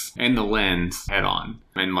Clarice in the lens head on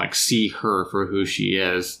and like see her for who she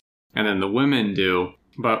is. And then the women do.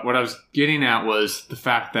 But what I was getting at was the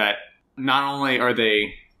fact that not only are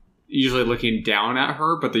they usually looking down at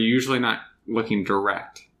her, but they're usually not looking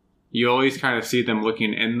direct. You always kind of see them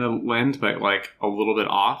looking in the lens, but like a little bit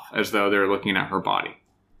off, as though they're looking at her body.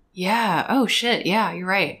 Yeah. Oh, shit. Yeah, you're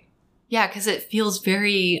right. Yeah, because it feels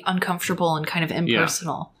very uncomfortable and kind of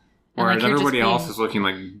impersonal. And Whereas you're just everybody else is looking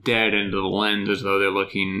like dead into the lens as though they're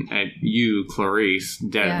looking at you, Clarice,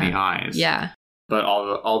 dead in the eyes. Yeah. But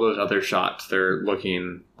all those other shots, they're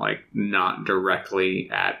looking like not directly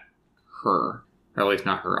at her, or at least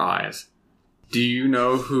not her eyes. Do you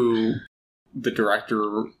know who the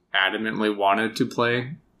director adamantly wanted to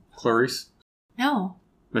play Clarice? No.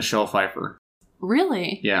 Michelle Pfeiffer.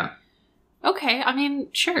 Really? Yeah. Okay, I mean,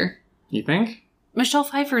 sure. You think? Michelle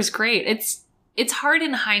Pfeiffer is great. It's hard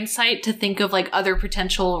in hindsight to think of like other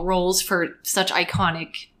potential roles for such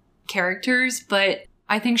iconic characters, but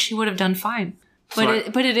I think she would have done fine.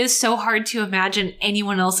 But it is so hard to imagine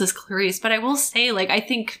anyone else as Clarice. But I will say, like, I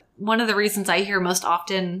think one of the reasons I hear most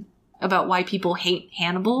often about why people hate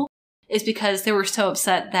Hannibal is because they were so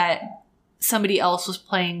upset that somebody else was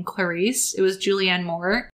playing Clarice. It was Julianne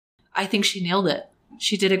Moore. I think she nailed it.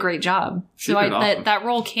 She did a great job. So awesome. that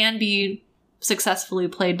role can be successfully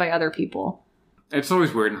played by other people. It's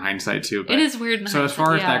always weird in hindsight, too. But it is weird in hindsight, so as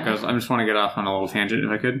far as that goes, I just want to get off on a little tangent, if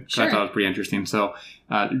I could, because I thought it was pretty interesting. So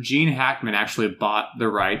Gene Hackman actually bought the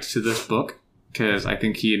rights to this book, because I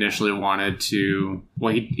think he initially wanted to...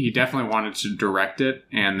 Well, he definitely wanted to direct it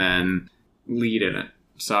and then lead in it.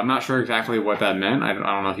 So I'm not sure exactly what that meant. I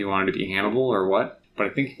don't know if he wanted to be Hannibal or what, but I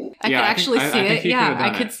think... I could actually see it. Yeah,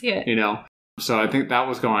 I could see it. You know? So I think that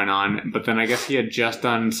was going on. But then I guess he had just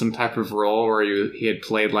done some type of role where he had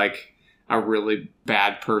played like a really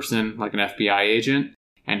bad person, like an FBI agent,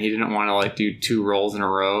 and he didn't want to like do 2 roles in a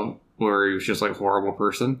row where he was just like a horrible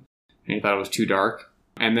person, and he thought it was too dark.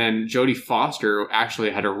 And then Jodie Foster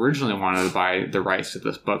actually had originally wanted to buy the rights to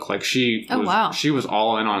this book. Like she was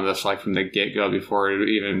all in on this like from the get-go before it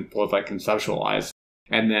even was like conceptualized.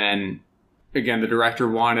 And then again, the director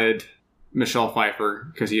wanted Michelle Pfeiffer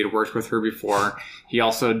because he had worked with her before. He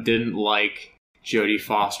also didn't like Jodie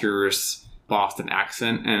Foster's Boston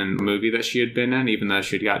accent in a movie that she had been in, even though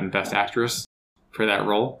she had gotten Best Actress for that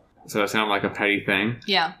role. So it sounded like a petty thing.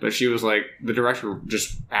 Yeah. But she was like, the director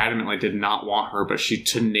just adamantly did not want her, but she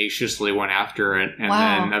tenaciously went after it. And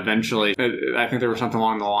then eventually, I think there was something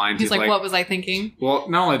along the lines. He's like, what was I thinking? Well,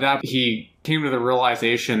 not only that, he came to the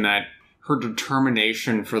realization that her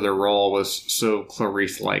determination for the role was so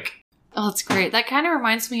Clarice-like. Oh, that's great. That kind of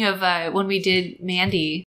reminds me of when we did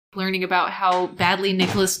Mandy, learning about how badly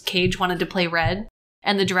Nicolas Cage wanted to play Red.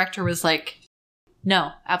 And the director was like,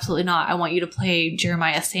 no, absolutely not. I want you to play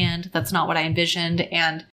Jeremiah Sand. That's not what I envisioned.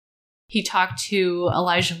 And he talked to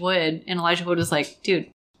Elijah Wood, and Elijah Wood was like,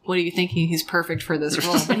 dude, what are you thinking? He's perfect for this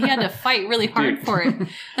role. But he had to fight really hard for it.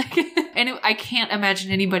 And I can't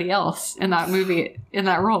imagine anybody else in that movie, in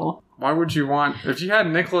that role. Why would you want... If you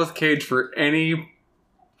had Nicolas Cage for any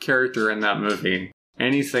character in that movie,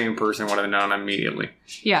 any sane person would have known immediately.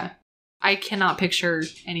 Yeah. I cannot picture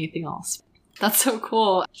anything else. That's so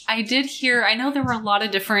cool. I know there were a lot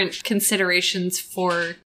of different considerations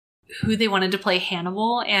for who they wanted to play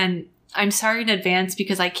Hannibal, and I'm sorry in advance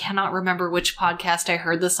because I cannot remember which podcast I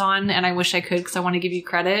heard this on, and I wish I could because I want to give you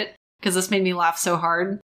credit, because this made me laugh so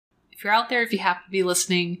hard. If you're out there, if you happen to be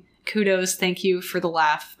listening, kudos, thank you for the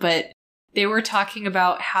laugh, but they were talking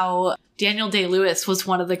about how Daniel Day-Lewis was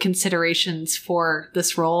one of the considerations for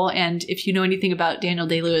this role, and if you know anything about Daniel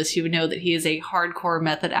Day-Lewis, you would know that he is a hardcore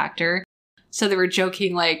method actor. So they were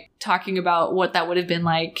joking, like, talking about what that would have been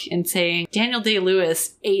like and saying, Daniel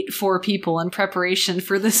Day-Lewis ate 4 people in preparation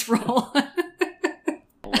for this role. I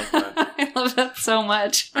love that. I love that so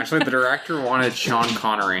much. Actually, the director wanted Sean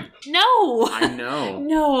Connery. No! I know.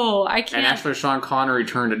 No, I can't. And actually, Sean Connery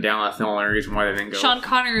turned it down. That's the only reason why they didn't go. Sean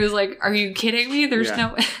Connery was like, are you kidding me? There's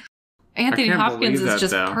no... Anthony Hopkins is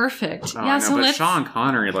just perfect. Oh, yeah, so but Sean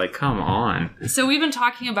Connery, like, come on. So we've been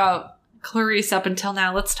talking about Clarice up until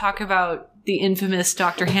now. Let's talk about the infamous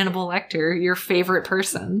Dr. Hannibal Lecter, your favorite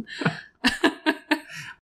person.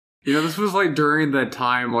 You know, this was like during the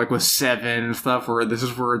time, like with Seven and stuff, where this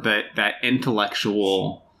is where that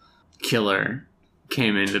intellectual killer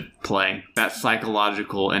came into play. That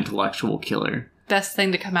psychological, intellectual killer. Best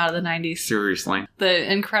thing to come out of the 90s. Seriously.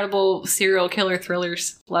 The incredible serial killer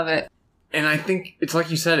thrillers. Love it. And I think it's like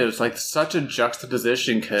you said, it was like such a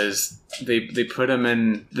juxtaposition because they put him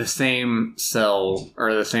in the same cell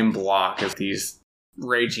or the same block as these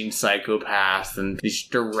raging psychopaths and these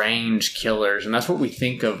deranged killers. And that's what we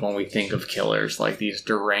think of when we think of killers, like these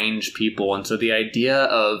deranged people. And so the idea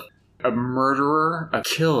of a murderer, a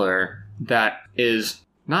killer that is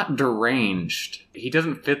not deranged, he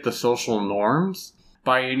doesn't fit the social norms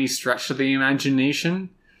by any stretch of the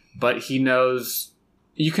imagination, but he knows...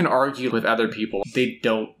 You can argue with other people. They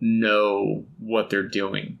don't know what they're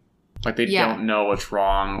doing. Like, they don't know what's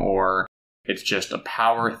wrong, or it's just a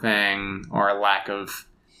power thing or a lack of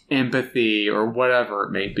empathy or whatever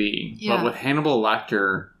it may be. Yeah. But with Hannibal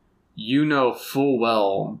Lecter, you know full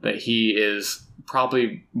well that he is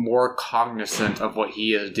probably more cognizant of what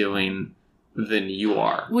he is doing than you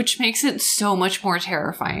are. Which makes it so much more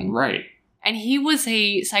terrifying. Right. And he was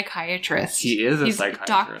a psychiatrist. He is a He's psychiatrist.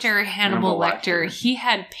 Dr. Hannibal Lecter. Lecter. He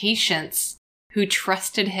had patients who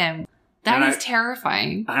trusted him. That is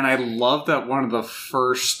terrifying. And I love that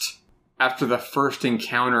after the first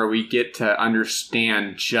encounter, we get to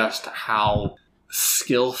understand just how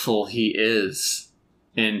skillful he is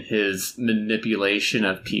in his manipulation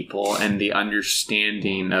of people and the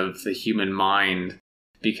understanding of the human mind,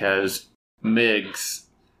 because Miggs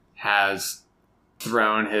has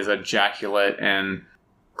thrown his ejaculate in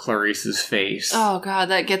Clarice's face. Oh god,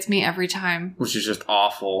 that gets me every time. Which is just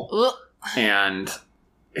awful. Ugh. And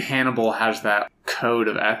Hannibal has that code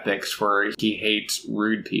of ethics where he hates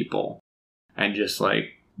rude people and just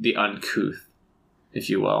like the uncouth, if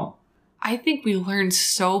you will. I think we learned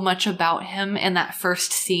so much about him in that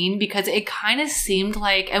first scene because it kind of seemed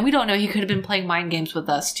like, and we don't know, he could have been playing mind games with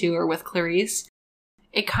us too, or with Clarice.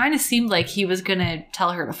 It kind of seemed like he was going to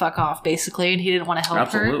tell her to fuck off, basically, and he didn't want to help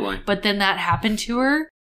Absolutely. her. But then that happened to her,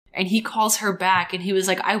 and he calls her back, and he was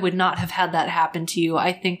like, I would not have had that happen to you.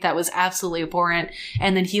 I think that was absolutely abhorrent.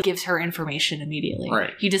 And then he gives her information immediately.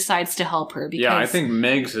 Right. He decides to help her because... Yeah, I think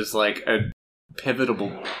Miggs is like a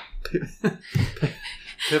pivotal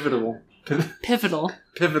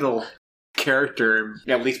character,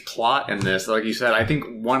 at least plot in this. Like you said, I think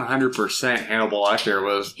 100% Hannibal Lecter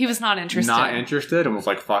was... He was not interested. And was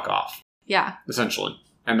like, fuck off. Yeah. Essentially.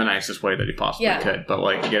 In the nicest way that he possibly could. But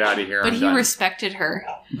like, get out of here. But he respected her.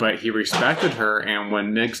 But he respected her, and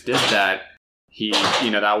when Miggs did that, he,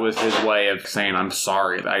 that was his way of saying, I'm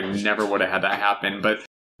sorry. I never would have had that happen. But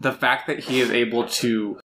the fact that he is able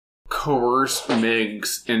to coerce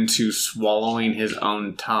Miggs into swallowing his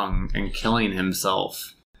own tongue and killing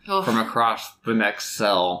himself from across the next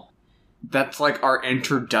cell, that's like our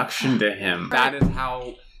introduction to him. That is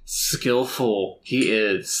how skillful he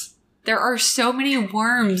is. There are so many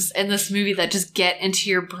worms in this movie that just get into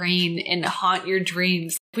your brain and haunt your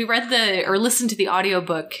dreams. We read or listened to the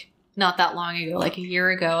audiobook not that long ago, like a year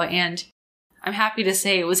ago, and I'm happy to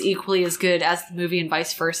say it was equally as good as the movie and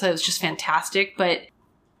vice versa. It was just fantastic, but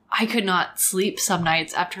I could not sleep some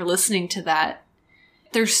nights after listening to that.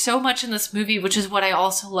 There's so much in this movie, which is what I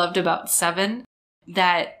also loved about Seven,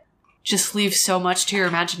 that just leaves so much to your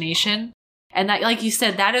imagination. And that, like you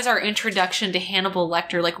said, that is our introduction to Hannibal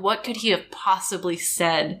Lecter. Like, what could he have possibly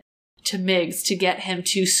said to Miggs to get him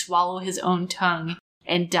to swallow his own tongue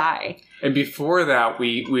and die? And before that,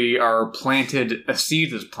 we are planted, a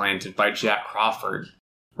seed is planted by Jack Crawford,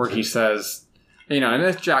 where he says, and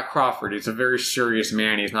this Jack Crawford, he's a very serious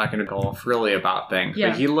man. He's not going to go frilly about things. Yeah.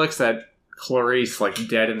 But he looks at Clarice like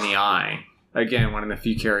dead in the eye. Again, one of the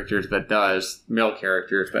few characters that does, male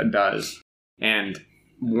characters that does, and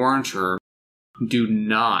warns her, do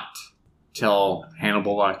not tell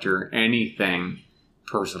Hannibal Lecter anything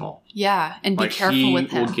personal. Yeah, and be careful with him.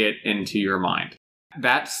 He will get into your mind.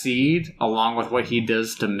 That seed, along with what he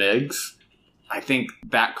does to Miggs, I think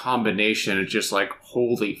that combination is just like,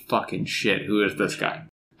 holy fucking shit, who is this guy?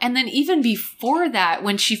 And then even before that,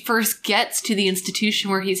 when she first gets to the institution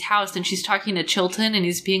where he's housed and she's talking to Chilton and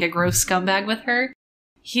he's being a gross scumbag with her,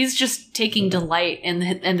 he's just taking delight in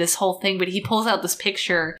this whole thing. But he pulls out this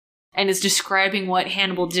picture and is describing what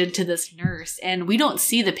Hannibal did to this nurse. And we don't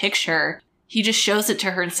see the picture. He just shows it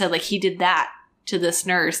to her and said, like, he did that to this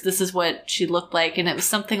nurse. This is what she looked like. And it was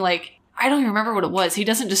something like, I don't even remember what it was. He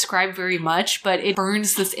doesn't describe very much, but it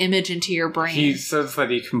burns this image into your brain. He says that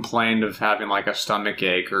he complained of having like a stomach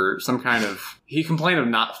ache or some kind of... He complained of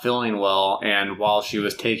not feeling well, and while she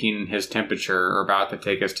was taking his temperature, or about to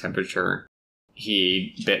take his temperature,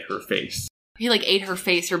 he bit her face. He like ate her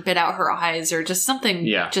face or bit out her eyes or just something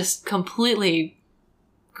just completely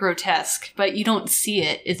grotesque. But you don't see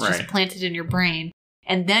it. It's just planted in your brain.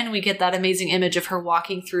 And then we get that amazing image of her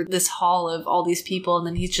walking through this hall of all these people, and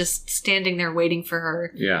then he's just standing there waiting for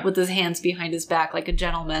her with his hands behind his back like a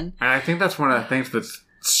gentleman. And I think that's one of the things that's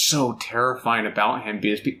so terrifying about him,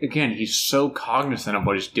 because, again, he's so cognizant of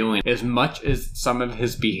what he's doing. As much as some of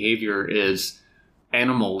his behavior is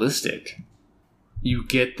animalistic, you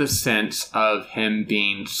get the sense of him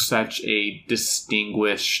being such a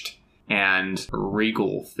distinguished and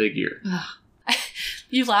regal figure.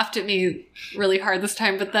 You laughed at me really hard this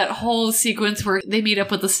time, but that whole sequence where they meet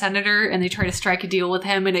up with the senator and they try to strike a deal with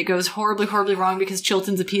him and it goes horribly, horribly wrong because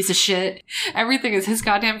Chilton's a piece of shit. Everything is his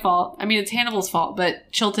goddamn fault. I mean, it's Hannibal's fault,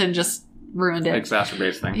 but Chilton just ruined it.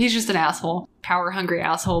 Exacerbates things. He's just an asshole. Power-hungry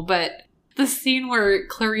asshole. But The scene where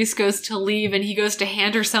Clarice goes to leave and he goes to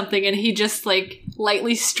hand her something and he just like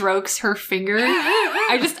lightly strokes her finger.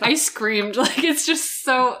 I screamed. Like, it's just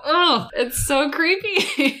so, it's so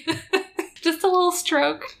creepy. Just a little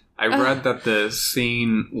stroke. I read that the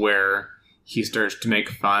scene where he starts to make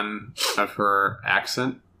fun of her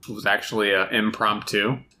accent was actually an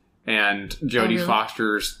impromptu. And Jodie really?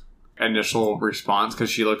 Foster's initial response, because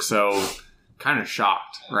she looked so kind of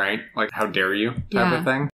shocked, right? Like, how dare you type of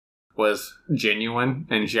thing, was genuine.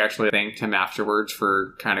 And she actually thanked him afterwards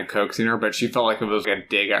for kind of coaxing her, but she felt like it was a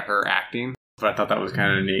dig at her acting. But I thought that was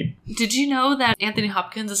kind of neat. Did you know that Anthony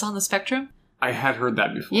Hopkins is on the spectrum? I had heard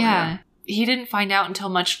that before. Yeah. He didn't find out until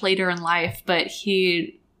much later in life, but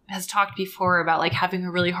he has talked before about like having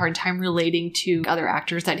a really hard time relating to other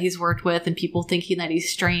actors that he's worked with and people thinking that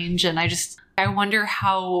he's strange. And I wonder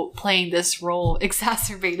how playing this role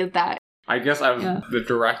exacerbated that. I guess the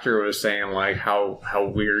director was saying like how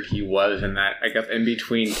weird he was, and that I guess in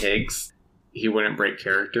between takes he wouldn't break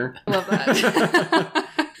character. I love that.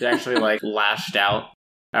 He actually like lashed out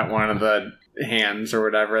at one of the hands or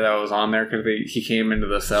whatever that was on there because he came into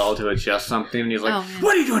the cell to adjust something and he's like,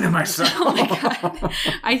 what are you doing in my cell? Oh my God.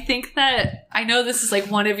 I think that, I know this is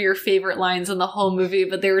like one of your favorite lines in the whole movie,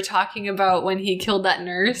 but they were talking about when he killed that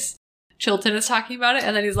nurse. Chilton is talking about it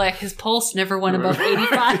and then he's like, his pulse never went above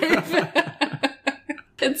 85.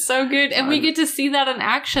 It's so good. And we get to see that in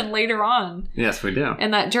action later on. Yes, we do.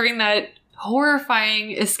 And that during that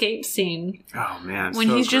horrifying escape scene. Oh man, when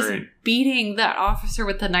so he's great. just beating that officer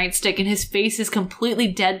with the nightstick and his face is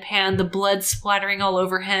completely deadpan, the blood splattering all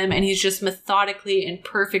over him, and he's just methodically in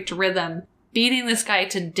perfect rhythm beating this guy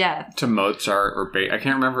to death. To Mozart or Beethoven. I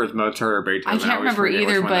can't remember if it's Mozart or Beethoven. I can't remember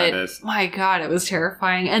either, but my God, it was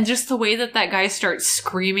terrifying. And just the way that guy starts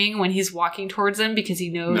screaming when he's walking towards him because he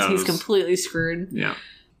knows he's completely screwed. Yeah.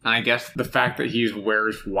 And I guess the fact that he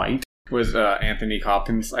wears white was Anthony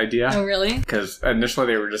Hopkins' idea. Oh, really? Because initially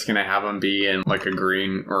they were just going to have him be in like a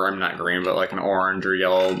green, or I'm not green, but like an orange or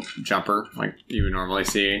yellow jumper like you would normally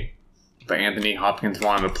see. But Anthony Hopkins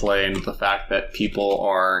wanted to play into the fact that people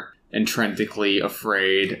are intrinsically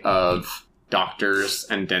afraid of doctors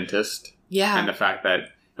and dentists. Yeah. And the fact that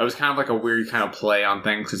it was kind of like a weird kind of play on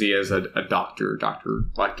things because he is a Dr.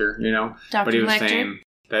 Lecter, you know? Dr. But he was Lecter? saying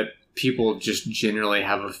that people just generally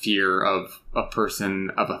have a fear of a person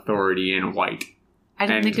of authority in white. I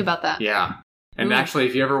didn't think about that. Yeah. And actually,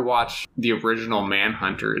 if you ever watch the original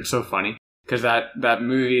Manhunter, it's so funny. Because that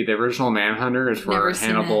movie, the original Manhunter, is where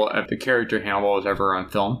Hannibal, the character Hannibal was ever on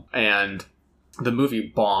film. And the movie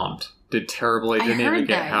bombed. Did terribly. Didn't even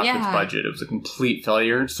get half its budget. It was a complete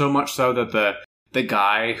failure. So much so that the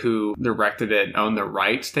guy who directed it owned the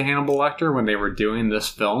rights to Hannibal Lecter when they were doing this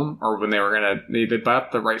film, or when they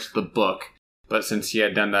bought the rights to the book, but since he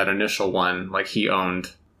had done that initial one, like he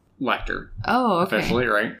owned Lecter. Oh, okay. Officially,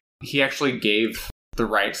 right? He actually gave the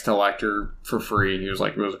rights to Lecter for free. He was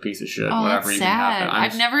like, it was a piece of shit. Oh, whatever that's even happened. sad.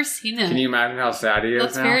 I've never seen it. Can you imagine how sad he is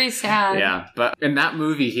That's now? very sad. Yeah, but in that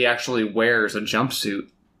movie, he actually wears a jumpsuit.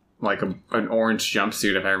 Like an orange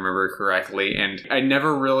jumpsuit, if I remember correctly. And I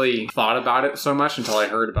never really thought about it so much until I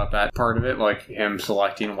heard about that part of it, like him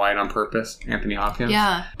selecting white on purpose, Anthony Hopkins.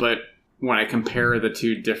 Yeah. But when I compare the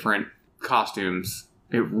two different costumes,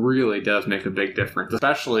 it really does make a big difference,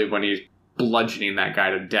 especially when he's bludgeoning that guy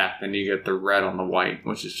to death and you get the red on the white,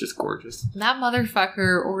 which is just gorgeous. That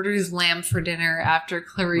motherfucker orders lamb for dinner after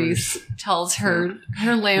Clarice tells her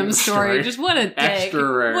lamb story. Just what a dick.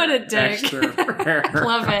 Extra rare. What a dick. Extra rare.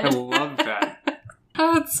 Love it. I love that.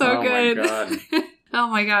 Oh, it's so good. Oh my God. Oh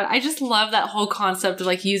my God. I just love that whole concept of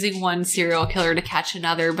like using one serial killer to catch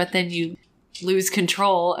another, but then you lose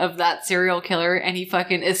control of that serial killer and he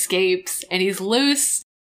fucking escapes and he's loose.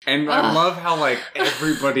 And I love how, like,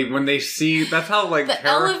 everybody, when they see, that's how, like, The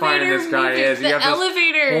terrifying this guy is. The You have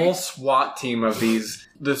elevator. this whole SWAT team of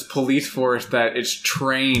this police force that is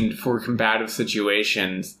trained for combative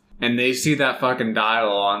situations. And they see that fucking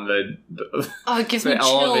dial on the It gives me chills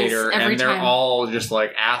elevator, every and they're time. all just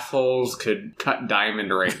like, assholes could cut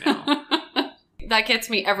diamond right now. That gets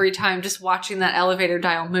me every time, just watching that elevator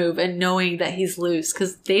dial move and knowing that he's loose,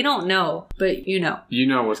 because they don't know, but you know. You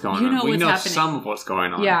know what's going You on. know We what's know happening. some of what's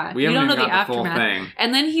going on. Yeah, We you haven't don't know even the got the full aftermath. thing.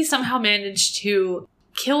 And then he somehow managed to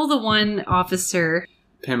kill the one officer,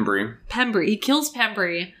 Pembry. He kills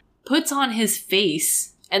Pembry, puts on his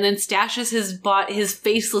face, and then stashes his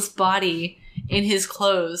faceless body in his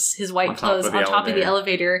clothes, his white clothes, on top of the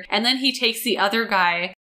elevator. And then he takes the other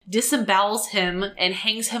guy, disembowels him, and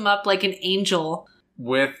hangs him up like an angel.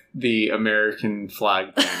 With the American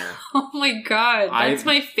flag banner. Oh my God. That's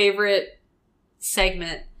my favorite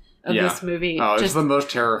segment of this movie. Oh, it's the most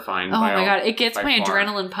terrifying. Oh my god, it gets my far.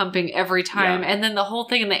 adrenaline pumping every time. And then the whole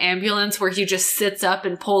thing in the ambulance where he just sits up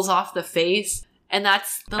and pulls off the face. And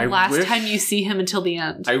that's the last time you see him until the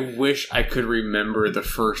end. I wish I could remember the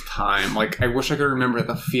first time. Like, I wish I could remember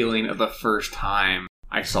the feeling of the first time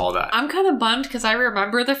I saw that. I'm kind of bummed because I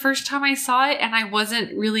remember the first time I saw it and I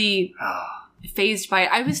wasn't really fazed by it.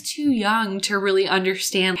 I was too young to really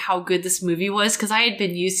understand how good this movie was because I had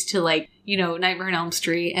been used to, like, you know, Nightmare on Elm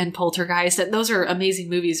Street and Poltergeist. And those are amazing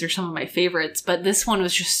movies. They're some of my favorites. But this one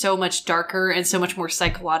was just so much darker and so much more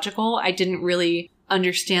psychological. I didn't really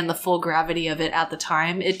understand the full gravity of it at the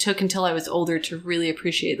time. It took until I was older to really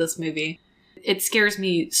appreciate this movie. It scares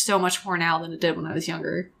me so much more now than it did when I was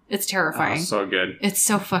younger. It's terrifying. Oh, so good. It's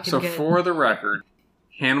so fucking good. So for the record,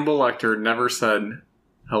 Hannibal Lecter never said,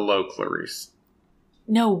 "Hello, Clarice."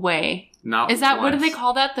 No way. Not Is that, once. what do they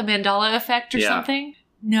call that? The Mandela effect or something?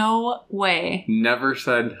 No way. Never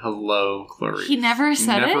said, "Hello, Clarice." He never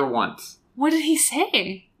said it? Never once. What did he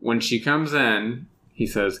say? When she comes in, he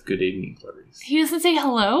says, "Good evening, Clarice." He doesn't say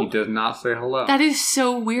hello? He does not say hello. That is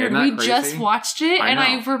so weird. Isn't that We crazy? just watched it, and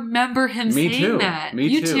I remember him saying that. Me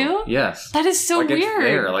you too. too? Yes. That is so like, weird. It's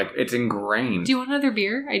there. Like, it's ingrained. Do you want another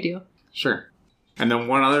beer? I do. Sure. And then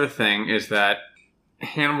one other thing is that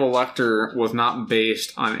Hannibal Lecter was not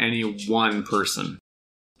based on any one person.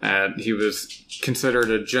 He was considered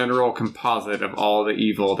a general composite of all the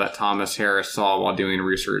evil that Thomas Harris saw while doing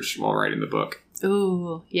research while writing the book.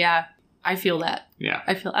 Ooh, yeah. I feel that. Yeah.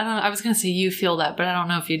 I don't know. I was going to say you feel that, but I don't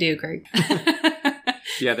know if you do, Greg.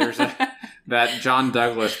 Yeah, there's that John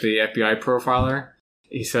Douglas, the FBI profiler.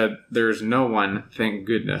 He said, "There's no one, thank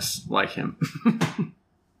goodness, like him."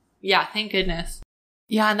 Yeah, thank goodness.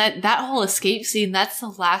 Yeah, and that whole escape scene, that's the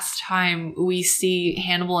last time we see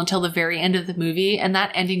Hannibal until the very end of the movie. And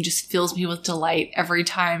that ending just fills me with delight every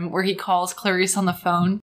time, where he calls Clarice on the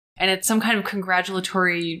phone. And it's some kind of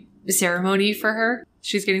congratulatory ceremony for her.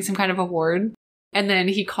 She's getting some kind of award. And then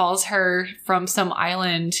he calls her from some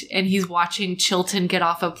island and he's watching Chilton get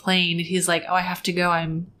off a plane. And he's like, "Oh, I have to go.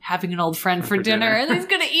 I'm having an old friend for dinner." And he's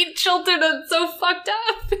going to eat Chilton. It's so fucked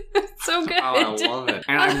up. It's so good. Oh, I love it.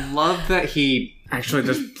 And I love that he... Actually,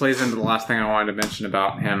 this plays into the last thing I wanted to mention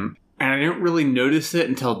about him. And I didn't really notice it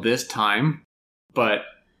until this time. But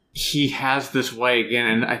he has this way again,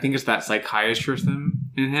 and I think it's that psychiatrist in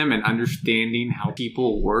him and understanding how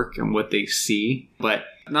people work and what they see. But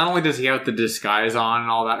not only does he have the disguise on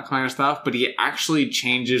and all that kind of stuff, but he actually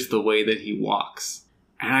changes the way that he walks.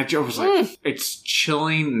 And I was like, it's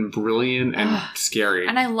chilling and brilliant and scary.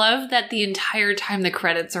 And I love that the entire time the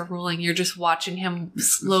credits are rolling, you're just watching him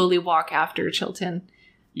slowly walk after Chilton.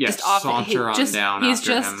 Yes, just off saunter on down he's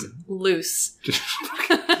after just him. Loose.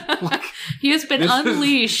 Like, he has been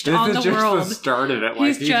unleashed on the world. This is just the start of it.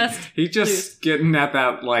 Like, he's just loose. Getting at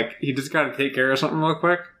that, like, he just got to take care of something real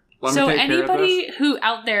quick. So anybody who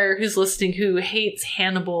out there who's listening who hates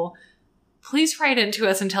Hannibal, please write into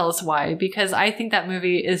us and tell us why, because I think that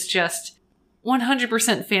movie is just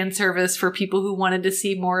 100% fan service for people who wanted to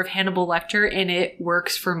see more of HannibalLecter, and it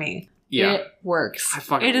works for me. Yeah. It works. I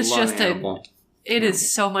fucking love Hannibal. It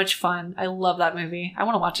is so much fun. I love that movie. I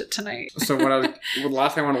want to watch it tonight. So the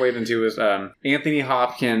last thing I want to wade into is Anthony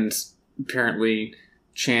Hopkins apparently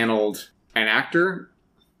channeled an author,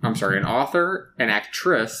 an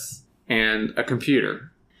actress, and a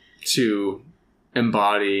computer to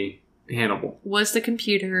embody Hannibal. Was the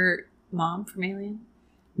computer Mom from Alien?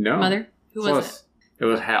 No. Mother? Who was it? It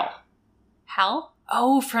was Hal. Hal?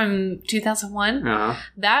 Oh, from 2001? Uh-huh.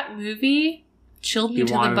 That movie chilled me to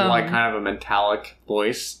the bone. He wanted like kind of a metallic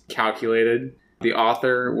voice, calculated. The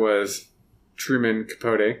author was Truman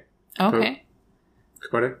Capote. Okay.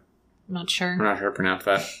 Capote? I'm not sure. I'm not sure how to pronounce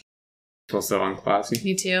that. Feels so unclassy.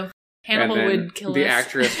 Me too. Hannibal would kill the us.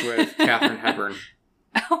 actress with Katharine Hepburn.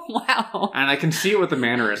 Oh, wow. And I can see it with the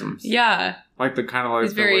mannerisms. Yeah. Like the kind of like...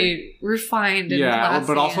 He's very refined and yeah, classy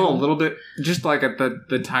but also a little bit, just like at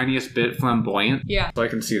the tiniest bit flamboyant. Yeah. So I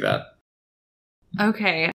can see that.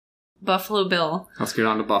 Okay. Buffalo Bill. Let's get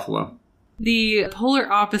on to Buffalo. The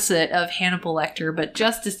polar opposite of Hannibal Lecter, but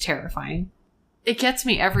just as terrifying. It gets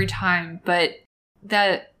me every time, but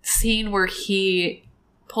that scene where he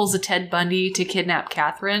pulls a Ted Bundy to kidnap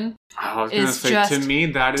Catherine I was going to say, to me,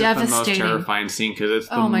 that is the most terrifying scene because it's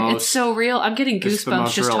the most... it's so real. I'm getting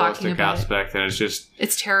goosebumps just talking about aspect, and it's just...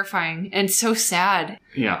 It's terrifying and so sad.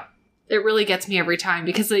 Yeah. It really gets me every time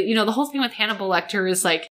because, the whole thing with Hannibal Lecter is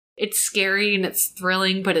like, it's scary and it's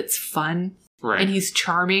thrilling, but it's fun. Right. And he's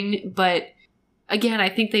charming. But again, I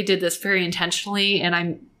think they did this very intentionally.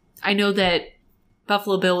 And I know that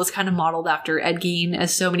Buffalo Bill was kind of modeled after Ed Gein,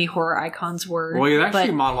 as so many horror icons were. Well, he's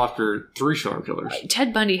actually modeled after 3 serial killers.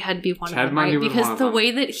 Ted Bundy had to be one of them, right? Because the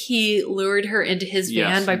way that he lured her into his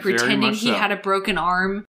van by pretending he had a broken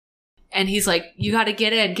arm, and he's like, you got to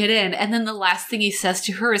get in. And then the last thing he says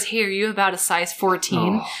to her is, hey, are you about a size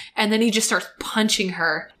 14? And then he just starts punching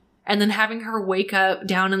her. And then having her wake up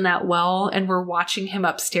down in that well, and we're watching him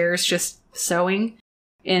upstairs just sewing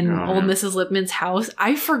in old Mrs. Lipman's house.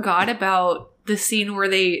 I forgot about the scene where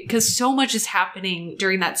because so much is happening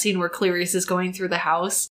during that scene where Clarice is going through the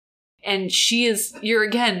house, and you're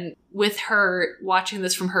again with her watching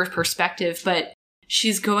this from her perspective, but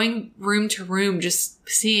she's going room to room just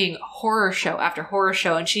seeing horror show after horror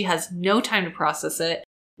show, and she has no time to process it.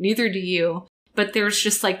 Neither do you. But there's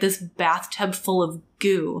just like this bathtub full of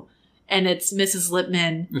goo, and it's Mrs.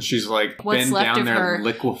 Lipman. And she's like been down there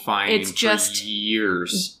liquefying for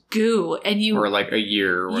years. Goo, and or like a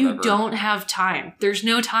year or whatever. You don't have time. There's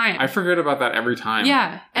no time. I forget about that every time.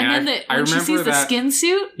 Yeah. And then when she sees the skin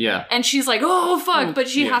suit, yeah, and she's like, oh fuck, but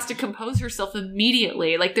she has to compose herself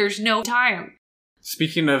immediately. Like there's no time.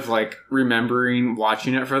 Speaking of like remembering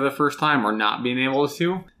watching it for the first time or not being able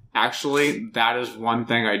to, actually, that is one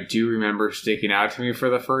thing I do remember sticking out to me for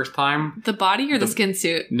the first time. The body or the skin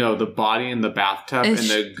suit? No, the body in the bathtub and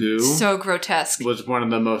the goo. So grotesque. Was one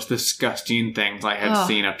of the most disgusting things I had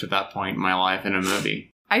seen up to that point in my life in a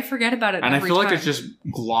movie. I forget about it and every I feel time. like it's just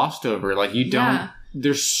glossed over. Like you don't... Yeah.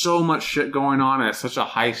 There's so much shit going on, and it's such a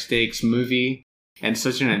high-stakes movie and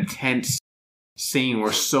such an intense scene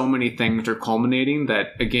where so many things are culminating that,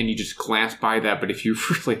 again, you just glance by that, but if you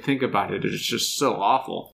really think about it, it's just so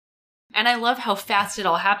awful. And I love how fast it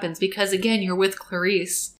all happens because, again, you're with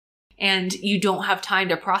Clarice and you don't have time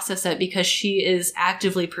to process it because she is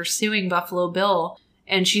actively pursuing Buffalo Bill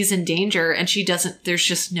and she's in danger and there's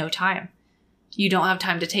just no time. You don't have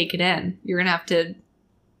time to take it in. You're going to have to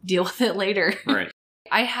deal with it later. Right.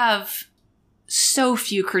 I have so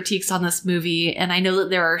few critiques on this movie, and I know that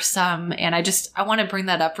there are some, and I want to bring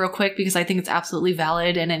that up real quick because I think it's absolutely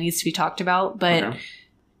valid and it needs to be talked about, but... Okay.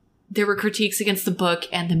 There were critiques against the book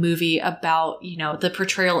and the movie about, the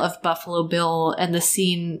portrayal of Buffalo Bill and the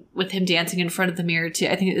scene with him dancing in front of the mirror to,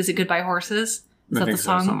 I think, is it Goodbye Horses? Is that the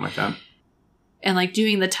song? So, something like that. And like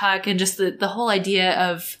doing the tuck and just the whole idea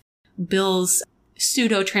of Bill's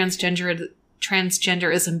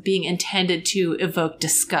transgenderism being intended to evoke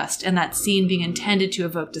disgust, and that scene being intended to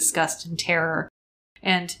evoke disgust and terror.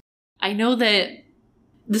 And I know that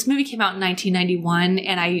this movie came out in 1991,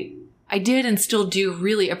 and I did and still do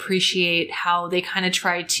really appreciate how they kind of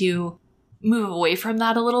tried to move away from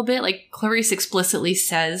that a little bit. Like Clarice explicitly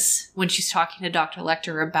says when she's talking to Dr.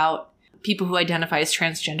 Lecter about people who identify as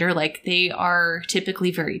transgender, like they are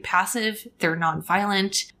typically very passive, they're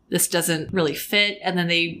nonviolent, this doesn't really fit. And then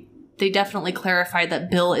they definitely clarified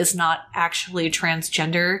that Bill is not actually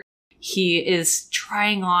transgender. He is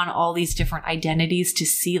trying on all these different identities to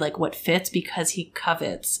see like what fits because he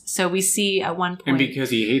covets. So we see at one point... And because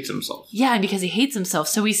he hates himself. Yeah, and because he hates himself.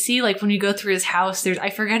 So we see like when you go through his house, I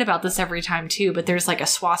forget about this every time too, but there's like a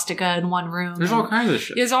swastika in one room. There's all kinds of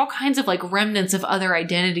shit. There's all kinds of like remnants of other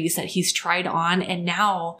identities that he's tried on. And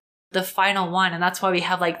now the final one, and that's why we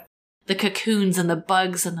have like the cocoons and the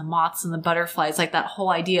bugs and the moths and the butterflies, like that whole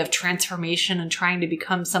idea of transformation and trying to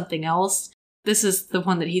become something else. This is the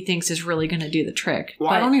one that he thinks is really going to do the trick.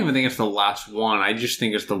 Well, I don't even think it's the last one. I just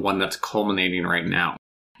think it's the one that's culminating right now.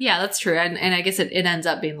 Yeah, that's true. And I guess it ends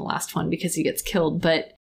up being the last one because he gets killed.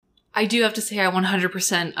 But I do have to say I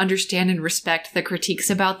 100% understand and respect the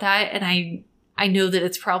critiques about that. And I know that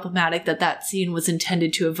it's problematic that scene was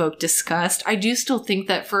intended to evoke disgust. I do still think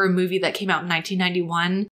that for a movie that came out in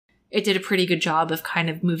 1991, it did a pretty good job of kind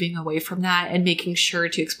of moving away from that and making sure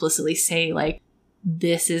to explicitly say, like,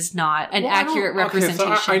 this is not an accurate representation.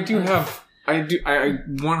 Okay, so I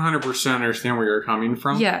 100% understand where you're coming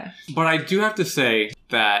from. Yeah. But I do have to say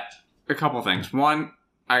that a couple things. One,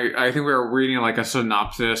 I think we were reading like a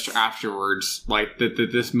synopsis afterwards, like that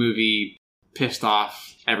this movie pissed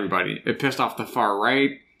off everybody. It pissed off the far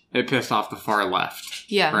right. It pissed off the far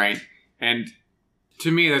left. Yeah. Right? And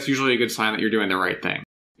to me, that's usually a good sign that you're doing the right thing.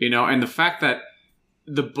 And the fact that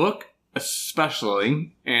the book...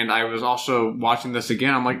 especially, and I was also watching this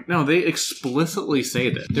again, I'm like, no, they explicitly say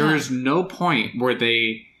that. There is no point where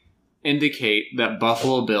they indicate that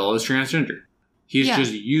Buffalo Bill is transgender. He's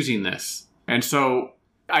just using this. And so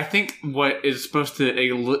I think what is supposed to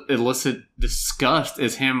elicit disgust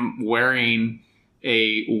is him wearing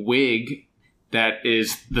a wig that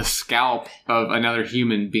is the scalp of another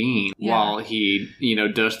human being while he,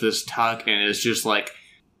 does this tuck and is just like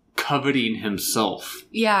coveting himself.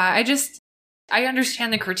 Yeah, I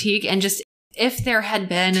understand the critique, and just if there had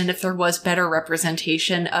been and if there was better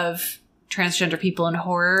representation of transgender people in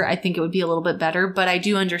horror, I think it would be a little bit better. But I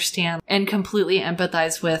do understand and completely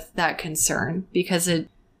empathize with that concern because it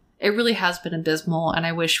really has been abysmal. And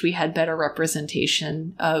I wish we had better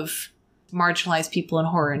representation of marginalized people in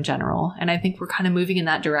horror in general. And I think we're kind of moving in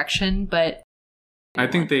that direction. But I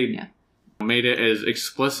think they made it as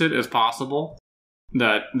explicit as possible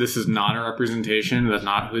that this is not a representation, that's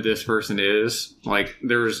not who this person is. Like,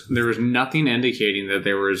 there was nothing indicating that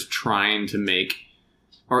they was trying to make,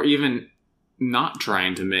 or even not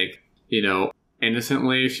trying to make,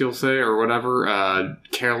 innocently, if you'll say, or whatever,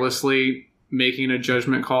 carelessly making a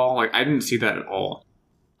judgment call. Like, I didn't see that at all.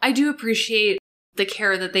 I do appreciate the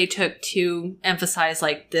care that they took to emphasize,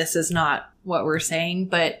 like, this is not what we're saying,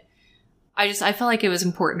 but I felt like it was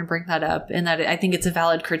important to bring that up, and that I think it's a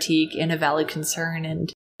valid critique and a valid concern.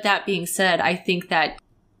 And that being said, I think that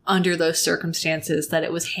under those circumstances that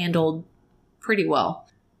it was handled pretty well.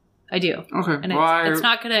 I do. Okay. And it's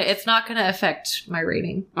not gonna affect my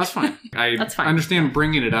rating. That's fine. That's fine. I understand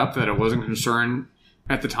bringing it up that it wasn't a concern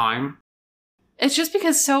at the time. It's just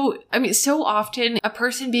because so often a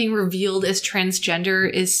person being revealed as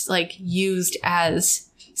transgender is like used as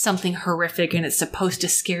something horrific, and it's supposed to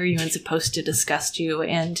scare you and supposed to disgust you.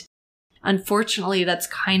 And unfortunately, that's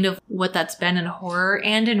kind of what that's been in horror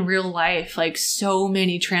and in real life. Like, so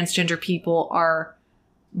many transgender people are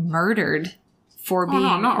murdered for being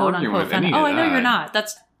quote unquote feminine. Oh, I know you're not.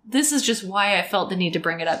 This is just why I felt the need to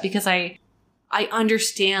bring it up, because I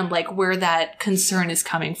understand like where that concern is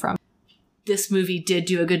coming from. This movie did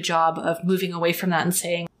do a good job of moving away from that and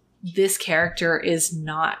saying this character is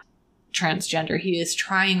not transgender. He is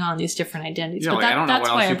trying on these different identities. Yeah, but I don't know that's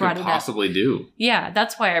what why else I you brought could it possibly up. do. Yeah,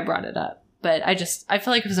 that's why I brought it up. But I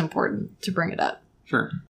feel like it was important to bring it up.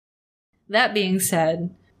 Sure. That being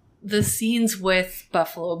said, the scenes with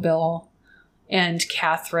Buffalo Bill and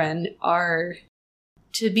Catherine are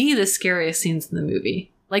to be the scariest scenes in the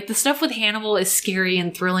movie. Like, the stuff with Hannibal is scary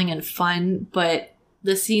and thrilling and fun, but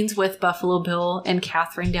the scenes with Buffalo Bill and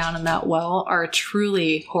Catherine down in that well are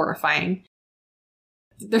truly horrifying.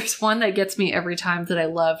 There's one that gets me every time that I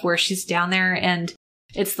love, where she's down there and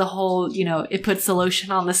it's the whole, it puts the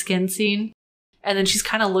lotion on the skin scene. And then she's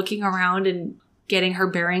kind of looking around and getting her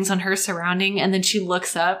bearings on her surrounding. And then she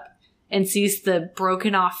looks up and sees the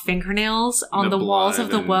broken off fingernails on the walls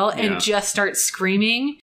of the well and just starts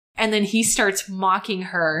screaming. And then he starts mocking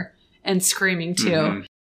her and screaming too. Mm-hmm.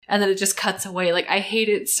 And then it just cuts away. Like, I hate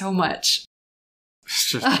it so much.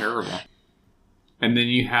 It's just terrible. And then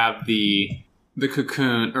you have the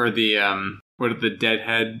cocoon, or the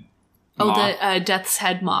deadhead moth? The death's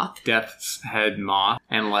head moth. Death's head moth.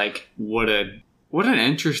 And like, what an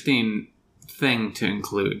interesting thing to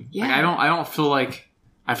include. Yeah. Like,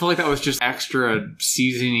 I feel like that was just extra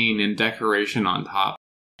seasoning and decoration on top.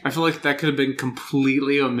 I feel like that could have been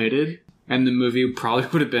completely omitted, and the movie probably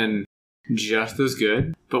would have been just as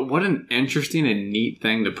good. But what an interesting and neat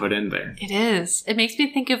thing to put in there. It is. It makes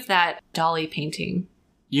me think of that Dali painting.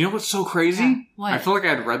 You know what's so crazy? Yeah. What? I feel like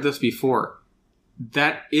I had read this before.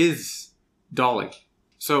 That is Dali.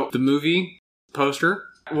 So the movie poster.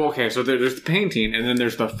 Well, okay, so there's the painting, and then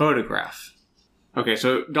there's the photograph. Okay,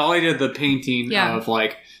 so Dali did the painting of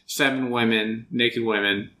like 7 women, naked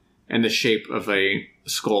women, in the shape of a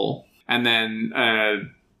skull. And then a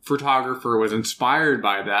photographer was inspired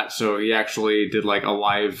by that, so he actually did like a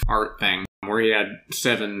live art thing where he had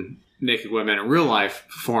 7 naked women in real life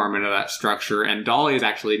form into that structure, and Dali is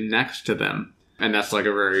actually next to them. And that's like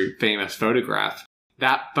a very famous photograph.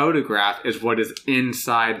 That photograph is what is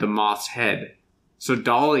inside the moth's head. So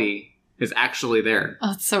Dali is actually there.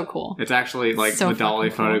 Oh, it's so cool. It's actually like so the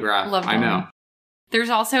Dali photograph. Cool. Love Dali. I know. There's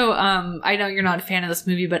also, I know you're not a fan of this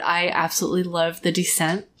movie, but I absolutely love The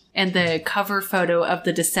Descent. And the cover photo of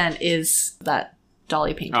The Descent is that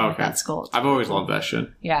Dali painting with that skull. I've always loved that shit.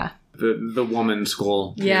 Yeah. The woman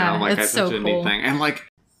skull. Yeah, like, it's that's so such a cool. neat thing. And like,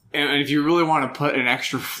 and if you really want to put an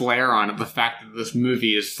extra flair on it, the fact that this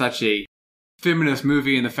movie is such a feminist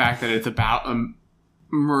movie, and the fact that it's about a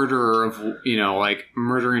murderer of, like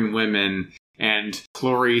murdering women, and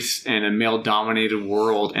Clarice in a male-dominated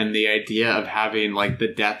world, and the idea of having like the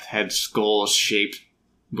death head skull shaped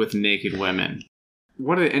with naked women.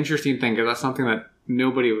 What an interesting thing, because that's something that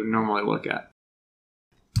nobody would normally look at.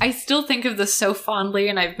 I still think of this so fondly,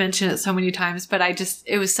 and I've mentioned it so many times, but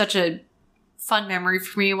it was such a fun memory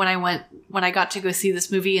for me when I got to go see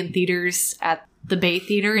this movie in theaters at the Bay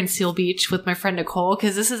Theater in Seal Beach with my friend Nicole,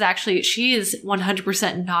 because she is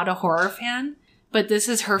 100% not a horror fan, but this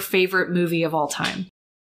is her favorite movie of all time,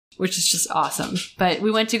 which is just awesome. But we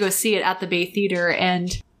went to go see it at the Bay Theater,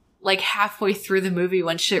 and like halfway through the movie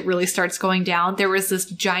when shit really starts going down, there was this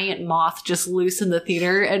giant moth just loose in the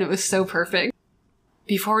theater, and it was so perfect.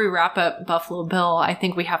 Before we wrap up Buffalo Bill, I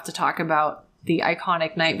think we have to talk about the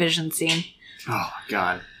iconic night vision scene. Oh my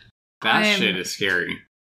god. That shit is scary.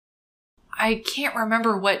 I can't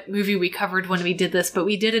remember what movie we covered when we did this, but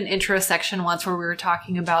we did an intro section once where we were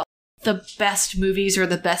talking about the best movies or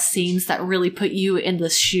the best scenes that really put you in the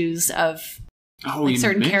shoes of like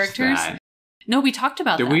certain characters. That. No, we talked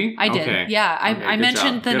about that. Did we? I did. Okay. Yeah, I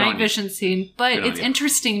mentioned the night vision scene, but Good it's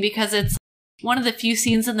interesting because it's one of the few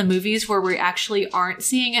scenes in the movies where we actually aren't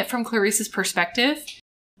seeing it from Clarice's perspective.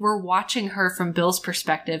 We're watching her from Bill's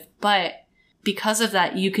perspective, but because of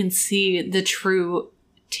that, you can see the true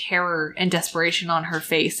terror and desperation on her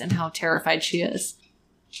face and how terrified she is.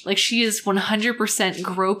 Like, she is 100%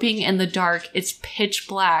 groping in the dark. It's pitch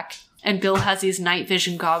black, and Bill has these night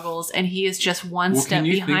vision goggles, and he is just one step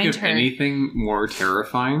behind her. Can you think of anything more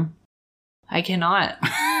terrifying? I cannot.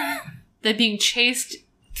 That being chased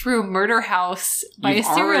through a murder house by a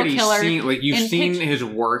serial killer. You've seen his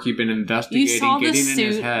work. You've been investigating, getting in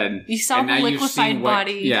his head. You saw the liquefied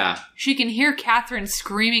body. Yeah. She can hear Catherine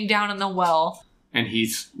screaming down in the well. And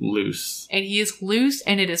he's loose. And he is loose,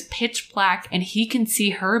 and it is pitch black, and he can see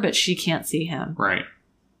her, but she can't see him. Right.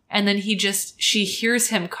 And then she hears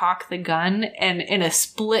him cock the gun, and in a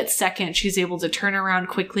split second, she's able to turn around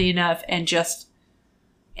quickly enough and just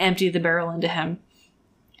empty the barrel into him.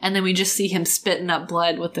 And then we just see him spitting up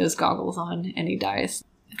blood with those goggles on, and he dies.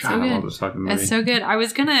 It's God, I love this fucking movie. It's so good. I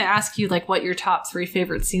was gonna ask you like what your top 3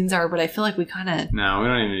 favorite scenes are, but I feel like we kind of we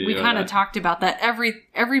don't even. We kind of talked about that.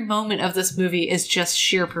 Every moment of this movie is just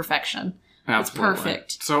sheer perfection. Absolutely. It's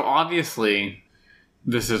perfect. So obviously,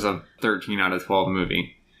 this is a 13 out of 12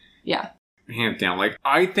 movie. Yeah. Hands down. Like,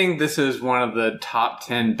 I think this is one of the top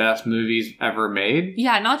 10 best movies ever made.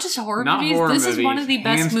 Yeah, not just horror movies. This is one of the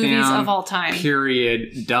best movies of all time.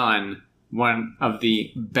 Period. Done. One of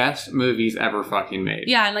the best movies ever fucking made.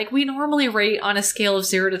 Yeah, and like we normally rate on a scale of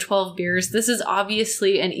 0 to 12 beers. This is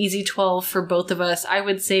obviously an easy 12 for both of us. I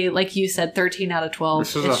would say, like you said, 13 out of 12.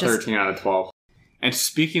 This is 13 out of 12. And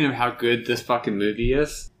speaking of how good this fucking movie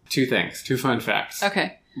is, 2 fun facts.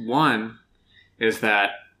 Okay. One is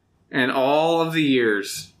that in all of the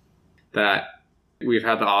years that we've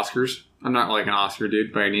had the Oscars, I'm not like an Oscar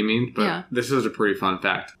dude by any means, but this is a pretty fun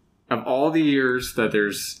fact. Of all the years that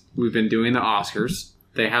we've been doing the Oscars,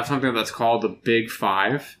 they have something that's called the Big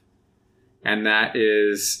Five, and that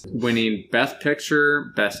is winning Best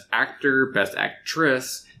Picture, Best Actor, Best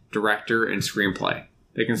Actress, Director, and Screenplay.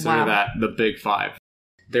 They consider that the Big Five.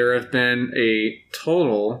 There have been a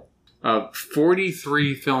total of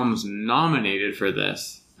 43 films nominated for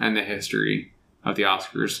this in the history of the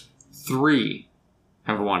Oscars. 3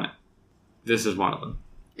 have won it. This is one of them.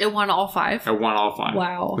 It won all 5? It won all 5.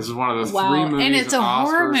 Wow. This is one of those 3 movies. And it's a Oscars,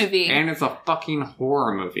 horror movie. And it's a fucking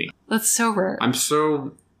horror movie. That's so rare. I'm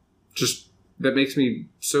so that makes me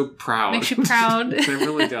so proud. Makes you proud. It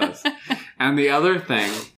really does. And the other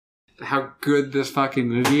thing, how good this fucking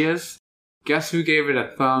movie is, guess who gave it a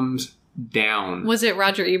thumbs down? Was it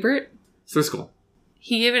Roger Ebert? Siskel.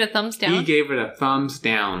 He gave it a thumbs down? He gave it a thumbs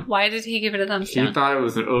down. Why did he give it a thumbs down? He thought it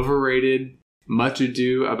was an overrated, much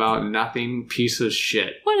ado about nothing piece of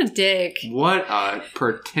shit. What a dick. What a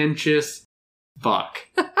pretentious fuck.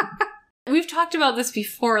 We've talked about this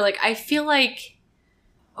before. Like, I feel like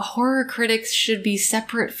horror critics should be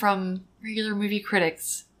separate from regular movie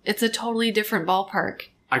critics. It's a totally different ballpark.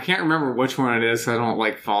 I can't remember which one it is. I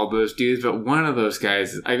don't follow those dudes, but one of those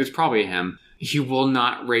guys, it's probably him. He will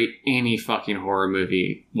not rate any fucking horror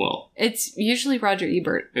movie well. It's usually Roger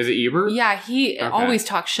Ebert. Is it Ebert? Yeah, he always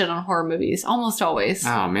talks shit on horror movies. Almost always.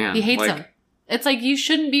 Oh, man. He hates them. It's like, you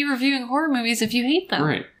shouldn't be reviewing horror movies if you hate them.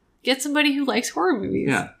 Right. Get somebody who likes horror movies.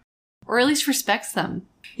 Yeah. Or at least respects them.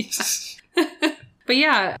 But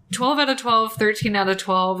yeah, 12 out of 12, 13 out of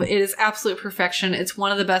 12. It is absolute perfection. It's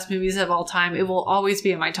one of the best movies of all time. It will always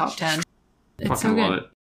be in my top 10. It's so good. Love it.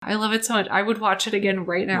 I love it so much. I would watch it again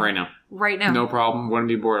right now. Right now. No problem. Wouldn't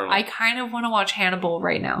be bored at all. I kind of want to watch Hannibal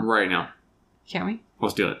right now. Right now. Can we?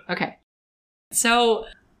 Let's do it. Okay. So,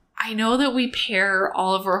 I know that we pair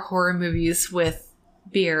all of our horror movies with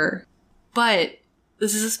beer, but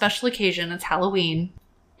this is a special occasion. It's Halloween,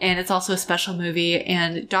 and it's also a special movie,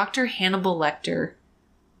 and Dr. Hannibal Lecter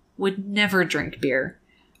would never drink beer.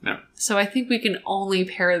 No. So I think we can only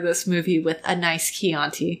pair this movie with a nice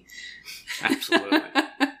Chianti. Absolutely.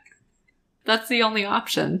 That's the only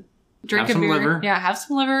option. Drink have a beer. Some liver. Yeah, have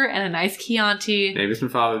some liver and a nice Chianti. Maybe some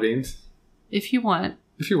fava beans. If you want.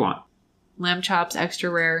 Lamb chops, extra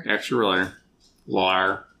rare. Extra rare.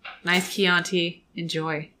 Lar. Nice Chianti.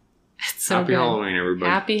 Enjoy. It's so Happy good. Halloween, everybody.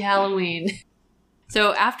 Happy Halloween.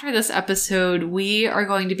 So after this episode, we are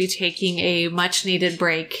going to be taking a much needed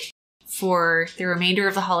break for the remainder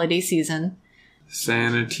of the holiday season.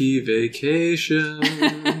 Sanity vacation.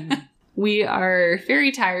 We are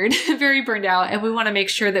very tired, very burned out, and we want to make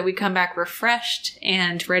sure that we come back refreshed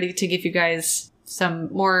and ready to give you guys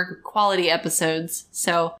some more quality episodes.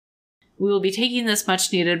 So we will be taking this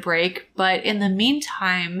much needed break, but in the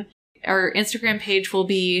meantime, our Instagram page will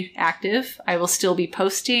be active. I will still be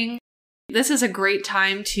posting. This is a great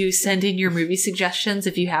time to send in your movie suggestions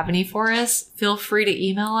if you have any for us. Feel free to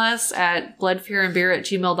email us at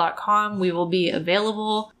bloodfearandbeer@gmail.com. We will be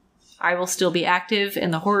available. I will still be active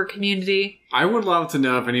in the horror community. I would love to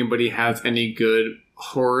know if anybody has any good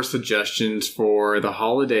horror suggestions for the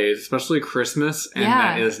holidays, especially Christmas, and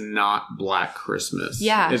that is not Black Christmas.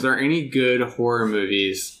 Yeah. Is there any good horror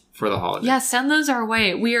movies for the holidays? Yeah, send those our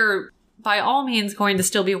way. We are, by all means, going to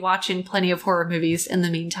still be watching plenty of horror movies in the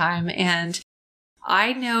meantime, and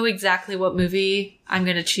I know exactly what movie I'm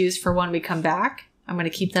going to choose for when we come back. I'm going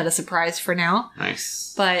to keep that a surprise for now.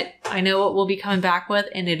 Nice. But I know what we'll be coming back with,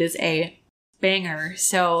 and it is a banger.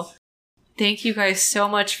 So thank you guys so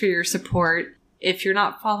much for your support. If you're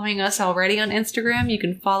not following us already on Instagram, you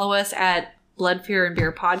can follow us at Blood, Fear, and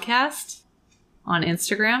Beer Podcast on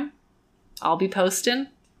Instagram. I'll be posting.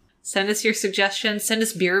 Send us your suggestions. Send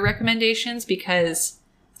us beer recommendations because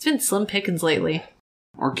it's been slim pickings lately.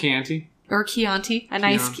 Or Chianti. Or Chianti. A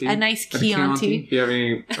nice Chianti. Do you have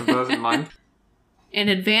any of those in mind? In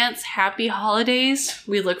advance, happy holidays.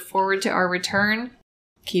 We look forward to our return.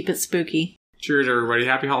 Keep it spooky. Cheers, everybody.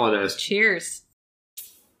 Happy holidays. Cheers.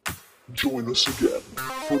 Join us again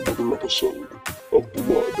for another episode of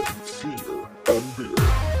Blood, Fear, and Beer.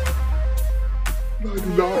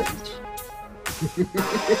 Night-night.